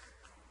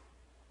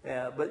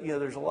 But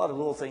there's a lot of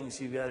little things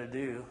you got to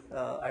do.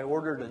 I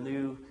ordered a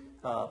new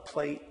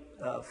plate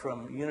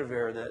from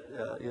Univer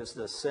that is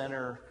the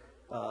center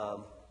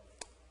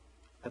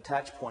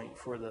attach point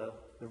for the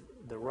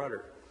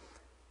rudder,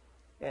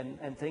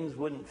 and things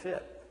wouldn't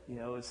fit.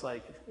 It's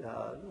like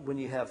when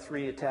you have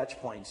three attach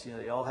points,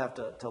 they all have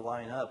to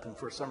line up. And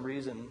for some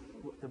reason,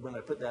 when I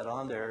put that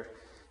on there,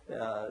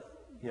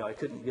 I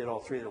couldn't get all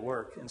three to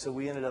work. And so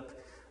we ended up.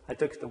 I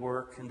took it to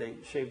work, and they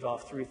shaved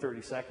off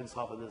 3/32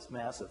 off of this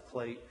massive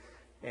plate,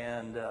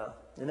 and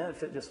then it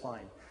fit just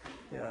fine.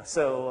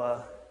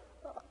 So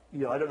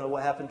I don't know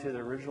what happened to the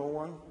original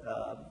one.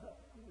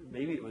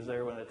 Maybe it was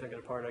there when I took it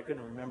apart. I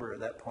couldn't remember at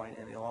that point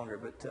any longer,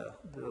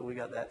 but we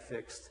got that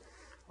fixed.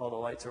 All the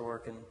lights are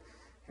working.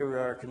 Here we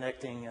are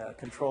connecting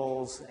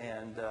controls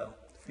and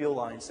fuel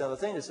lines. Now the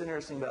thing that's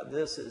interesting about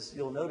this is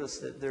you'll notice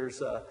that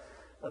there's a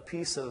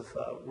piece of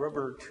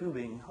rubber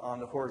tubing on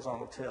the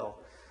horizontal tail.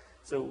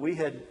 So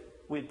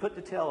we'd put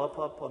the tail up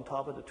on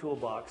top of the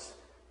toolbox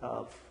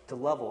to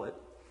level it,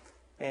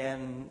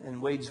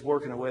 and Wade's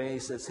working away. He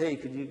says, "Hey,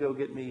 could you go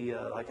get me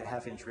like a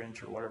 1/2 inch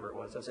wrench or whatever it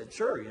was?" I said,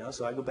 "Sure."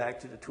 So I go back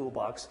to the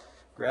toolbox,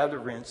 grab the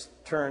wrench,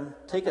 turn,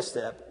 take a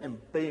step, and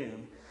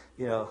boom,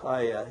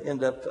 I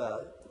end up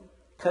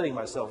cutting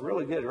myself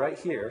really good right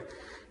here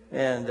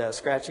and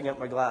scratching up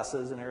my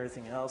glasses and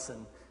everything else,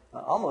 and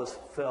almost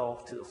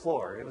fell to the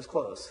floor. It was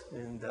close,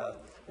 and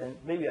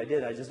maybe I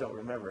did, I just don't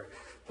remember.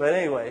 But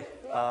anyway,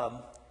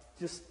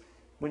 just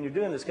when you're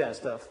doing this kind of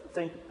stuff,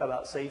 think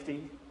about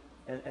safety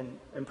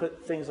and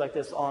put things like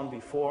this on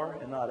before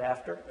and not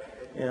after,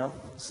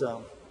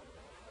 so.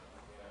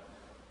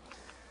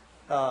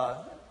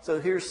 So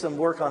here's some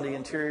work on the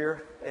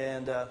interior,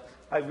 and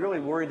I really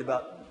worried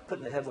about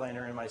putting the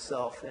headliner in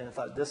myself, and I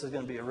thought this is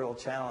going to be a real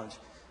challenge.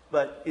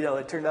 But,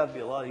 it turned out to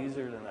be a lot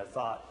easier than I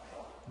thought.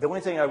 The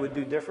only thing I would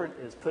do different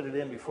is put it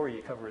in before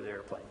you cover the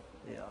airplane,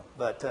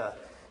 But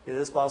it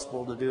is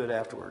possible to do it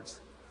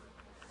afterwards.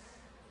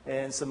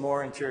 And some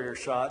more interior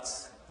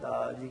shots.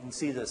 You can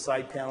see the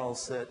side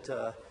panels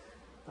that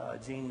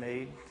Gene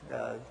made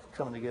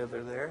coming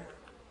together there.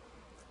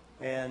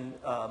 And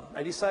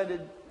I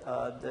decided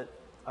that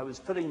I was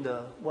putting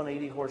the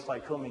 180 horse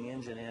Lycoming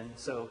engine in,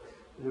 so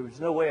there was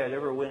no way I'd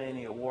ever win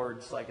any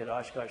awards like at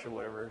Oshkosh or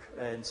whatever.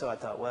 And so I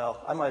thought,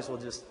 well, I might as well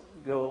just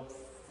go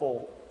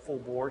full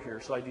bore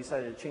here. So I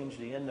decided to change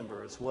the end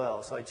number as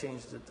well. So I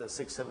changed it to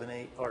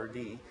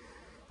 678RD,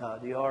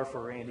 the R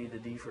for Randy, the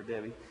D for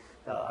Debbie.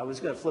 I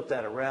was going to flip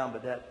that around,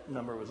 but that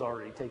number was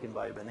already taken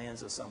by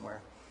Bonanza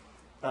somewhere.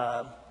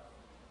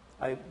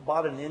 I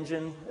bought an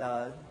engine,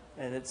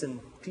 and it's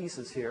in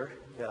pieces here.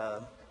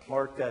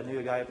 Mark knew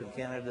a guy up in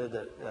Canada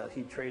that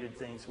he traded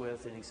things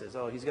with, and he says,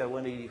 oh, he's got a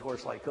 180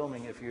 horse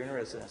Lycoming if you're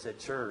interested. And I said,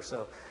 sure.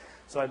 So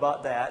I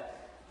bought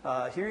that.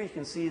 Here you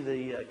can see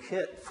the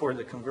kit for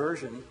the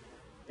conversion,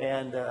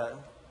 and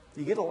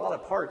you get a lot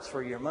of parts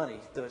for your money,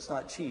 though it's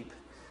not cheap.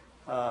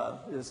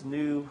 There's a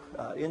new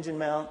engine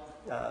mount,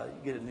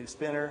 you get a new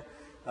spinner,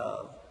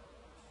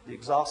 the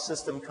exhaust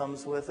system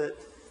comes with it,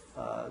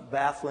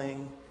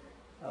 baffling,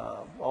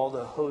 all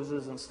the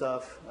hoses and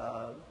stuff.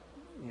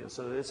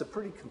 So it's a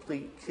pretty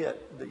complete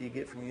kit that you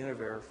get from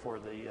Univer for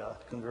the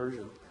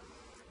conversion,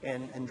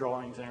 and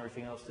drawings and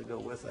everything else to go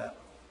with that.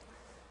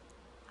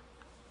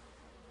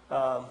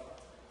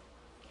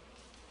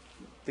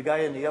 The guy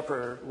in the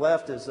upper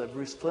left is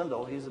Bruce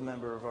Plindle. He's a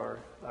member of our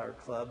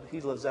club.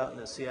 He lives out in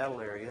the Seattle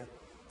area,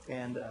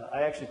 and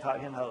I actually taught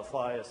him how to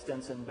fly a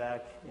Stinson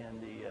back in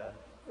the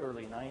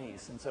early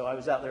 90s. And so I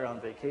was out there on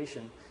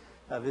vacation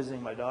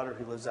visiting my daughter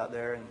who lives out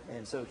there,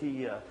 and so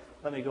he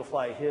let me go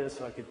fly his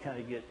so I could kind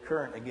of get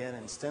current again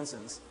in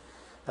Stinson's.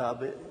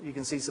 But you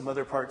can see some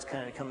other parts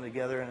kind of coming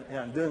together, and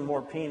I'm doing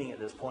more painting at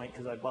this point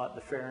because I bought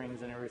the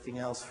fairings and everything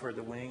else for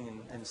the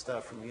wing and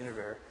stuff from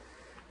Univer.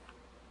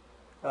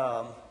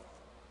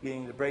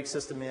 Getting the brake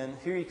system in.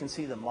 Here you can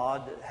see the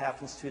mod that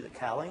happens to the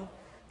cowling.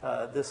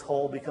 This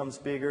hole becomes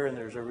bigger, and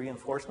there's a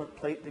reinforcement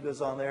plate that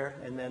goes on there,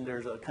 and then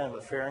there's a kind of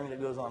a fairing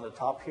that goes on the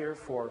top here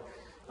for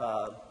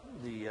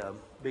the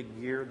big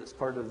gear that's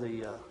part of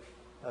the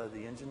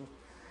engine.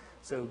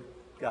 So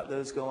got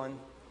those going.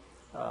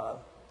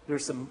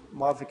 There's some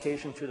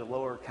modification to the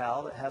lower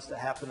cowl that has to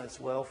happen as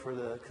well for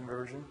the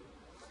conversion.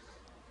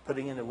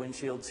 Putting in the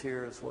windshields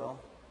here as well.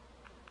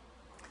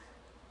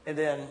 And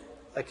then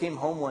I came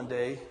home one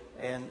day,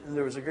 and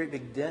there was a great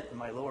big dent in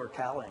my lower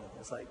cowling.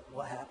 It's like,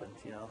 what happened,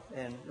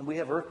 And we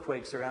have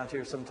earthquakes around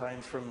here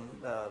sometimes from,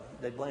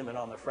 they blame it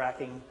on the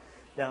fracking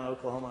down in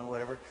Oklahoma and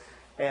whatever.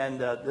 And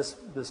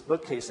this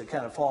bookcase had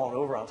kind of fallen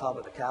over on top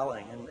of the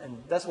cowling,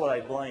 and that's what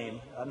I blame.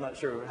 I'm not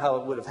sure how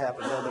it would have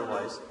happened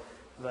otherwise.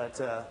 But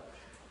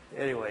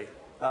anyway,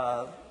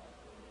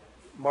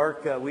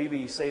 Mark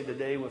Wiebe saved the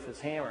day with his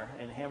hammer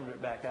and hammered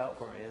it back out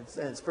for me.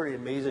 It's pretty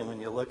amazing when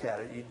you look at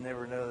it. You'd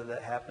never know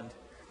that happened.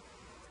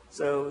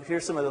 So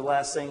here's some of the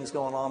last things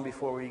going on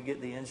before we get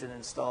the engine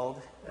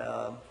installed,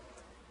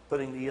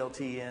 putting the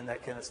ELT in,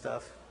 that kind of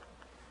stuff.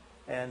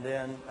 And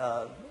then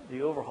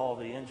the overhaul of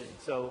the engine.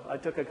 So I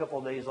took a couple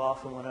of days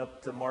off and went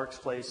up to Mark's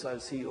place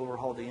as he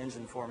overhauled the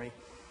engine for me,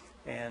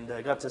 and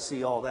I got to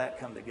see all that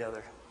come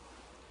together.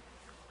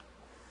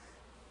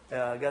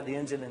 I got the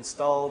engine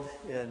installed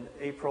in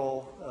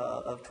April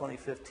of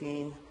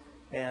 2015,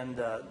 and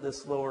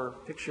this lower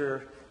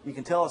picture, you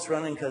can tell it's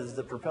running because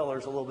the propeller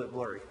is a little bit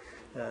blurry.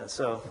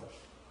 So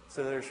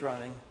there's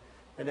running.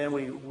 And then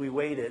we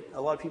weighed it.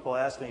 A lot of people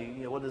ask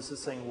me, what does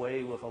this thing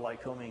weigh with a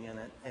Lycoming in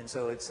it? And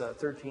so it's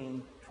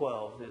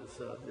 1312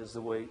 is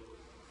the weight.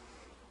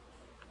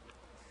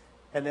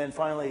 And then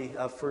finally,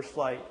 first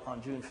flight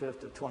on June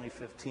 5th of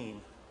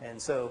 2015.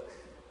 And so,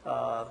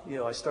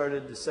 I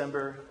started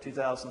December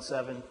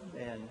 2007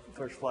 and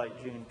first flight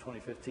June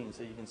 2015.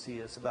 So you can see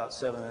it's about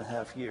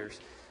 7.5 years.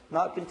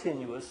 Not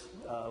continuous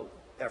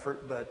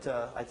effort, but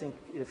I think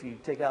if you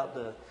take out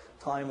the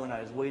time when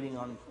I was waiting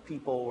on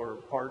people or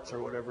parts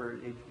or whatever,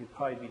 it could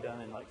probably be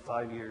done in like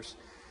 5 years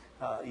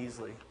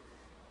easily.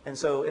 And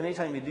so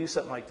anytime you do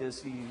something like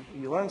this,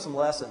 you learn some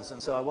lessons,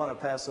 and so I want to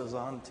pass those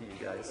on to you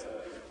guys.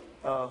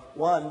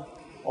 One,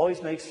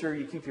 always make sure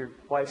you keep your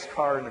wife's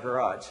car in the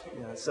garage.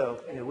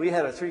 We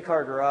had a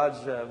 3-car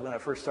garage when I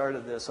first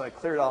started this, so I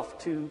cleared off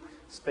 2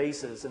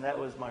 spaces, and that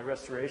was my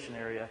restoration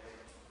area.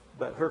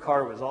 but her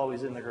car was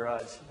always in the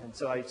garage. And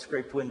so I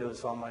scraped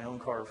windows on my own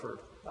car for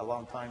a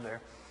long time there.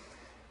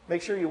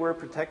 Make sure you wear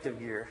protective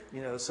gear,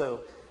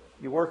 so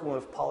you're working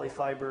with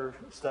polyfiber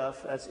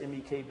stuff, that's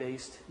MEK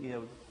based,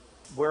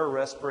 wear a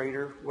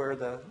respirator, wear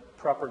the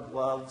proper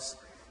gloves,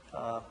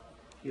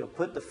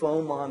 put the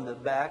foam on the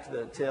back of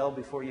the tail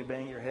before you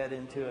bang your head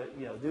into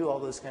it, do all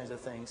those kinds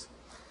of things.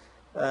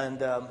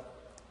 And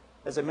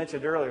as I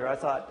mentioned earlier, I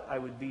thought I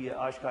would be at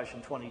Oshkosh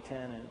in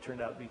 2010, and it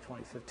turned out to be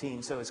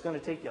 2015. So it's going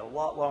to take you a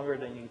lot longer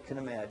than you can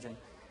imagine,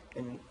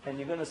 and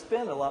you're going to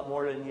spend a lot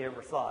more than you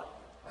ever thought.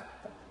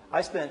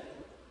 I spent,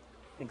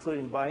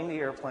 including buying the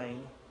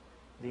airplane,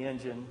 the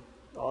engine,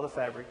 all the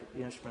fabric,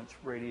 the instruments,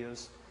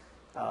 radios,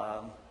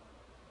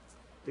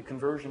 the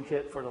conversion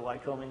kit for the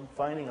Lycoming,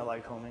 finding a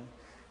Lycoming,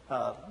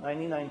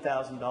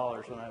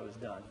 $99,000 when I was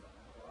done.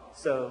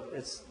 So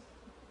it's,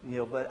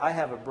 but I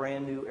have a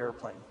brand new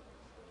airplane,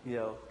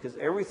 because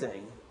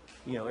everything,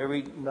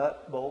 every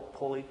nut, bolt,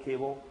 pulley,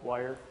 cable,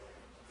 wire,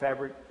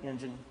 fabric,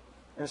 engine,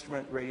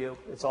 instrument, radio,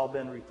 it's all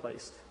been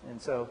replaced.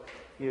 And so,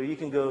 you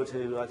can go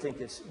to, I think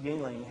it's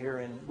Yingling here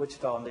in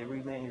Wichita, and they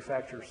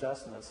remanufacture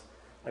Cessnas,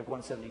 like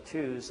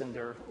 172s, and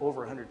they're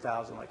over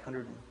 100,000, like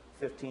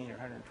 115 or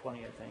 120,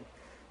 I think.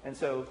 And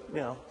so,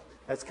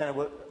 that's kind of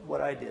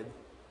what I did.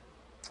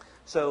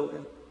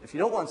 So if you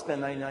don't want to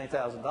spend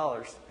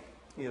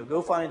 $99,000,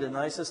 go find the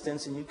nicest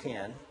Stinson you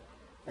can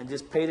and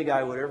just pay the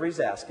guy whatever he's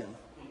asking,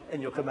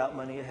 and you'll come out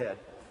money ahead.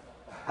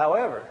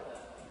 However,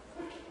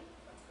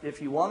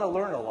 if you want to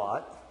learn a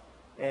lot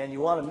and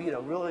you want to meet a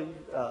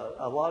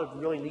lot of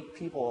really neat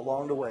people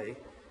along the way,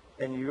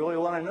 and you really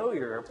want to know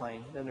your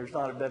airplane, then there's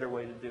not a better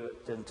way to do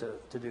it than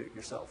to do it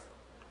yourself.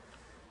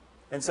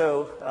 And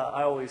so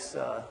I always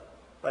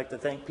like to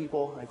thank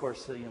people. And of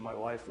course, my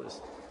wife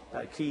was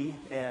key,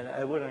 and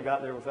I wouldn't have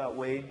got there without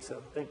Wade,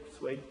 so thanks,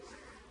 Wade.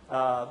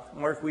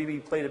 Mark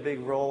Wiebe played a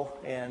big role,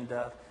 and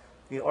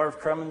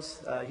Arv Crummins,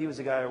 he was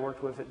the guy I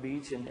worked with at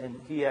Beach, and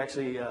he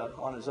actually,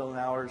 on his own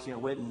hours,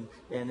 went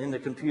and in the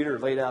computer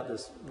laid out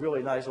this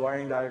really nice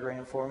wiring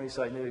diagram for me,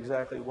 so I knew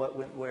exactly what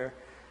went where.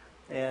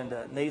 And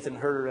Nathan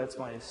Herder, that's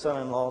my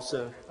son-in-law,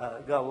 so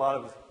got a lot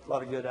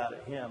of good out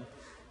of him.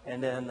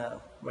 And then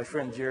my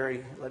friend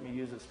Jerry let me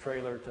use his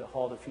trailer to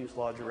haul the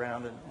fuselage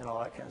around and all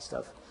that kind of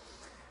stuff.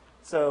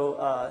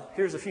 So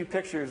here's a few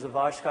pictures of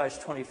Oshkosh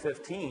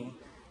 2015.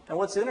 And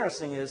what's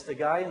interesting is the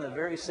guy in the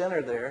very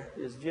center there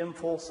is Jim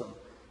Folsom.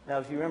 Now,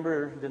 if you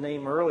remember the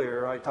name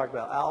earlier, I talked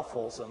about Al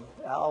Folsom.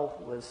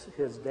 Al was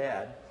his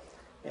dad.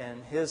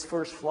 And his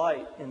first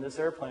flight in this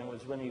airplane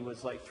was when he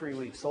was like 3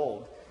 weeks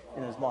old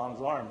in his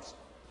mom's arms.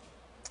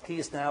 He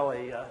is now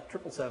a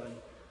 777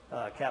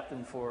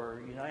 captain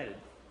for United.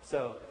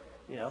 So,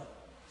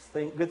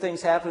 good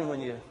things happen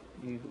when you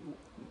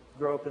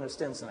grow up in a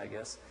Stinson, I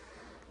guess.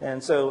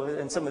 And so,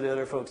 and some of the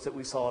other folks that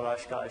we saw at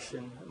Oshkosh,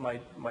 and my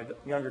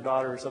younger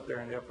daughter is up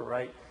there in the upper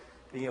right.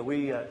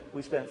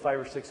 We spent 5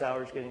 or 6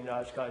 hours getting to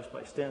Oshkosh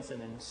by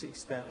Stinson, and she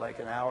spent like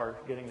an hour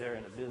getting there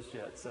in a biz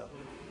jet. So,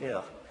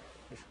 there's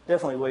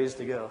definitely ways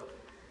to go.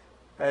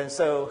 And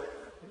so,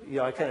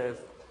 I kind of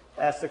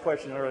asked the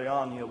question early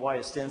on, why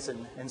is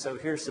Stinson? And so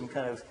here's some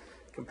kind of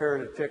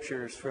comparative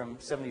pictures from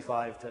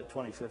 75 to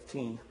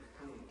 2015.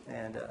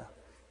 And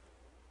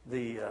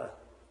the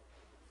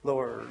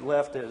lower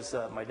left is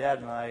my dad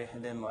and I,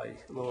 and then my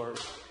lower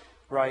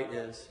right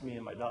is me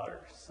and my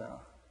daughter.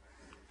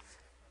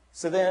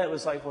 So then it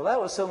was like, well, that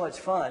was so much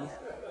fun.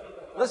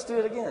 Let's do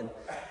it again.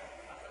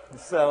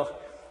 So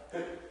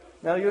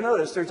now you'll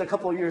notice there's a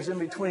couple of years in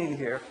between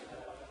here.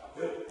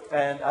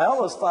 And I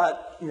almost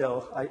thought,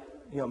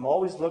 I'm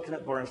always looking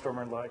at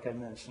Barnstormer, like I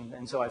mentioned.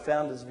 And so I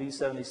found this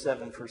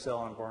V77 for sale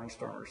on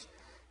Barnstormers.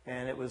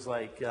 And it was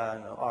like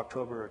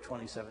October of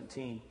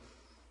 2017.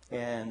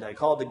 And I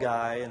called the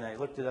guy, and I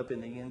looked it up in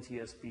the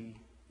NTSB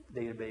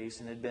database,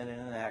 and it had been in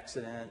an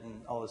accident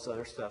and all this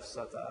other stuff.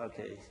 So I thought,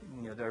 okay,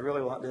 do I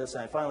really want this?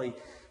 And I finally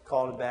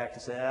called him back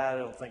and said, I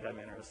don't think I'm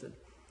interested.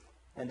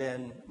 And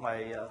then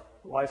my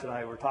wife and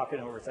I were talking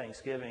over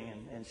Thanksgiving,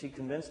 and she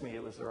convinced me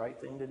it was the right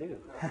thing to do.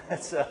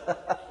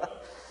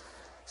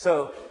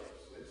 So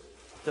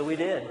we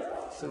did.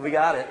 So we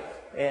got it.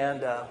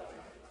 And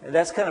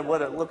that's kind of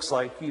what it looks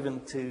like even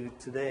to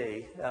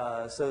today.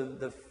 So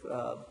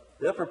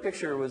the upper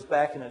picture was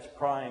back in its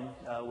prime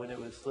when it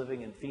was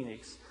living in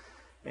Phoenix.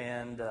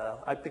 And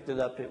I picked it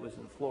up. It was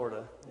in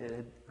Florida. It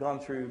had gone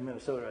through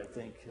Minnesota, I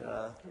think.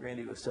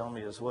 Randy was telling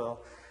me as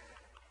well.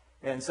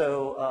 And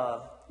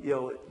so,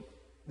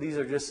 these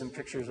are just some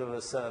pictures of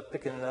us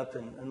picking it up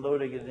and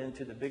loading it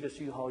into the biggest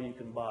U-Haul you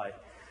can buy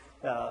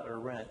or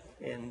rent.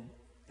 And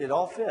it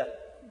all fit,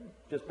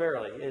 just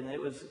barely. And it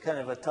was kind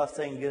of a tough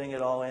thing getting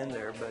it all in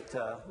there,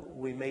 but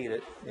we made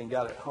it and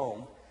got it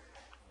home.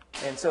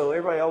 And so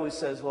everybody always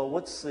says, well,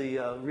 what's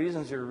the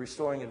reasons you're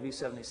restoring a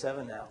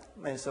V77 now?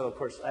 And so, of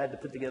course, I had to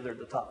put together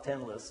the top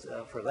 10 list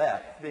for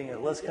that, being a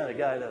list kind of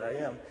guy that I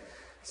am.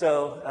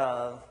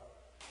 So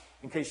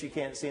in case you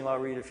can't see them, I'll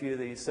read a few of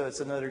these. So it's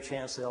another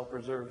chance to help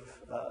preserve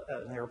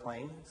an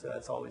airplane, so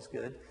that's always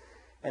good.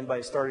 And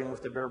by starting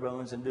with the bare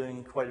bones and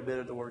doing quite a bit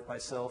of the work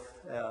myself,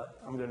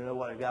 I'm going to know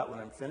what I got when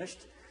I'm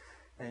finished.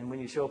 And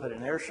when you show up at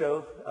an air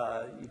show,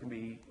 you can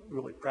be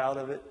really proud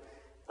of it.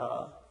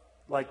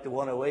 Like the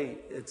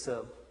 108, it's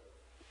a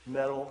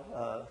metal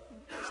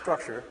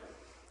structure,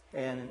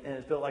 and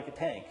it's built like a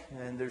tank.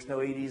 And there's no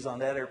 80s on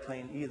that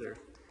airplane either.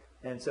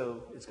 And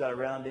so it's got a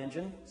round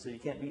engine, so you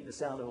can't beat the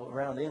sound of a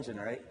round engine,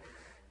 right?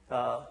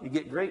 You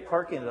get great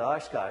parking at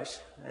Oshkosh,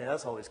 and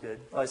that's always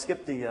good. I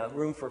skipped the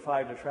room for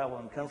 5 to travel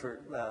in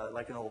comfort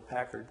like an old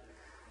Packard.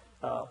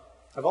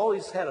 I've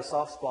always had a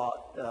soft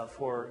spot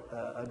for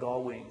a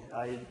gull wing.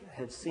 I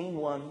had seen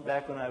one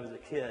back when I was a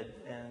kid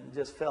and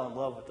just fell in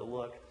love with the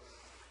look.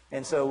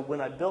 And so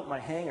when I built my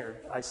hangar,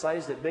 I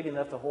sized it big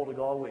enough to hold a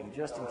gull wing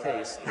just in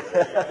case.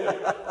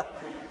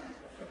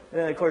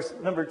 And of course,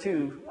 number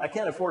 2, I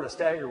can't afford a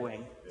stagger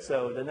wing,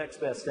 so the next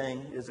best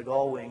thing is a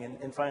gull wing.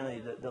 And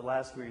finally, the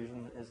last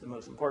reason is the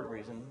most important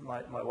reason.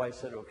 My wife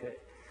said okay.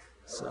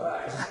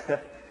 So,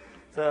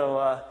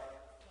 so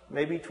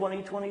maybe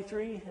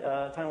 2023,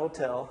 time will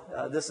tell.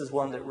 This is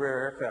one that Rare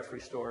Aircraft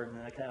restored,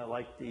 and I kind of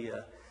like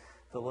the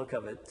look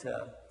of it.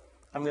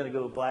 I'm going to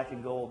go black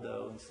and gold,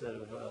 though, instead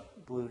of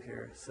blue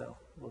here, so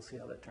we'll see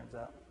how that turns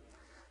out.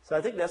 So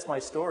I think that's my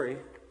story.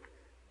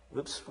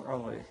 Whoops,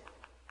 wrong way.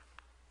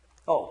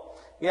 Oh,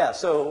 yeah,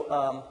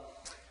 so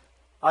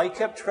I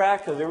kept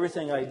track of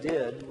everything I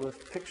did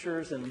with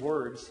pictures and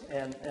words,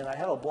 and I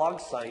have a blog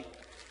site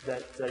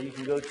that you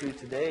can go to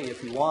today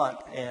if you want,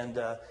 and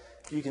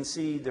you can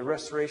see the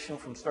restoration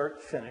from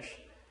start to finish,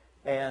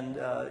 and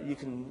you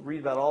can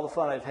read about all the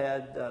fun I've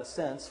had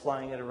since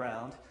flying it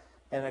around.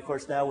 And of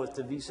course, now with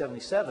the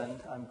V-77,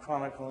 I'm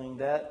chronicling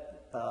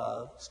that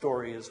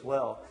story as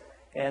well.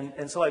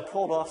 And so I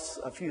pulled off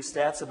a few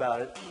stats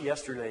about it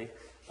yesterday.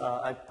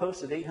 I've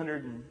posted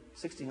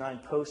 869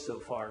 posts so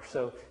far.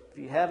 So if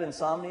you have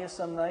insomnia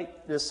some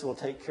night, this will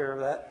take care of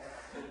that.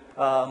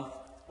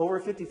 Over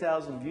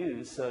 50,000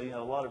 views, so a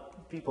lot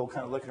of people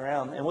kind of looking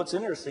around. And what's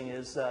interesting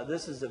is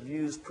this is the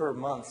views per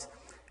month.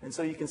 And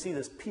so you can see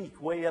this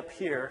peak way up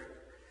here,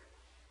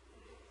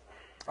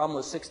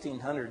 almost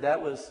 1,600.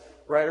 That was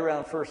right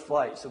around first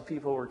flight, so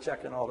people were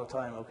checking all the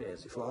time, okay,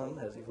 has he flown,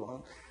 has he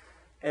flown?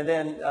 And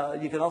then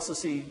you can also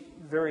see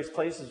various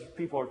places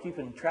people are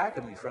keeping track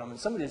of me from, and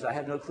some of these I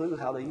have no clue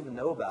how they even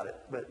know about it,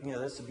 but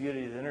that's the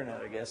beauty of the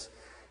internet, I guess.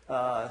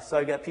 So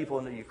I got people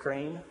in the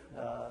Ukraine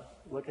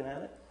looking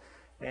at it,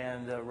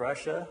 and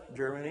Russia,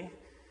 Germany,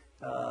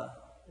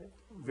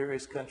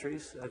 various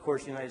countries. Of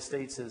course, the United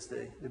States is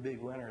the big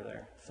winner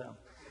there. So.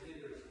 There's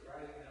a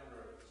surprising number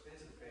of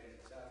Stinson fans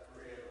in South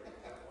Korea. We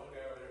have one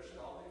guy over there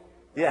stalling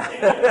you.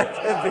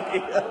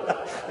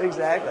 Yeah,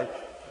 exactly.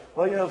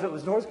 Well, if it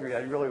was North Korea,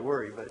 I'd really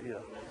worry, but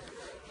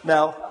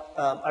Now,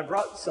 I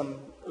brought some,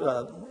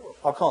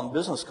 I'll call them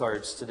business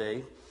cards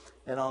today,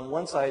 and on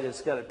one side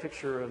it's got a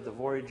picture of the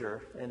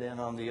Voyager, and then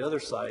on the other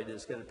side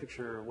it's got a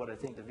picture of what I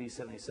think the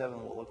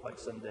V-77 will look like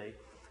someday.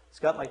 It's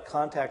got my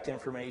contact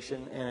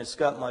information, and it's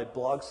got my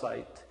blog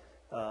site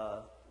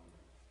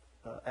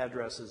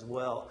address as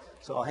well.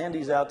 So I'll hand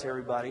these out to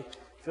everybody.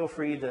 Feel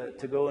free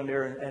to go in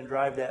there and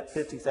drive that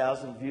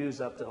 50,000 views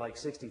up to like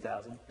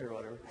 60,000 or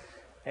whatever.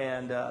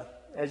 And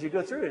as you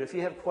go through it, if you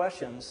have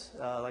questions,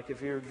 like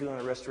if you're doing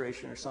a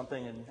restoration or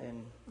something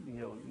and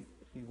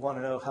you want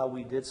to know how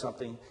we did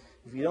something,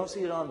 if you don't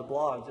see it on the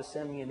blog, just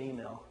send me an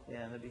email,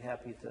 and I'd be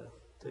happy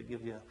to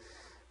give you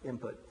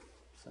input.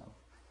 So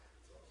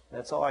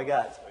that's all I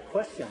got.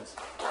 Questions?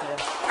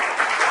 Yeah.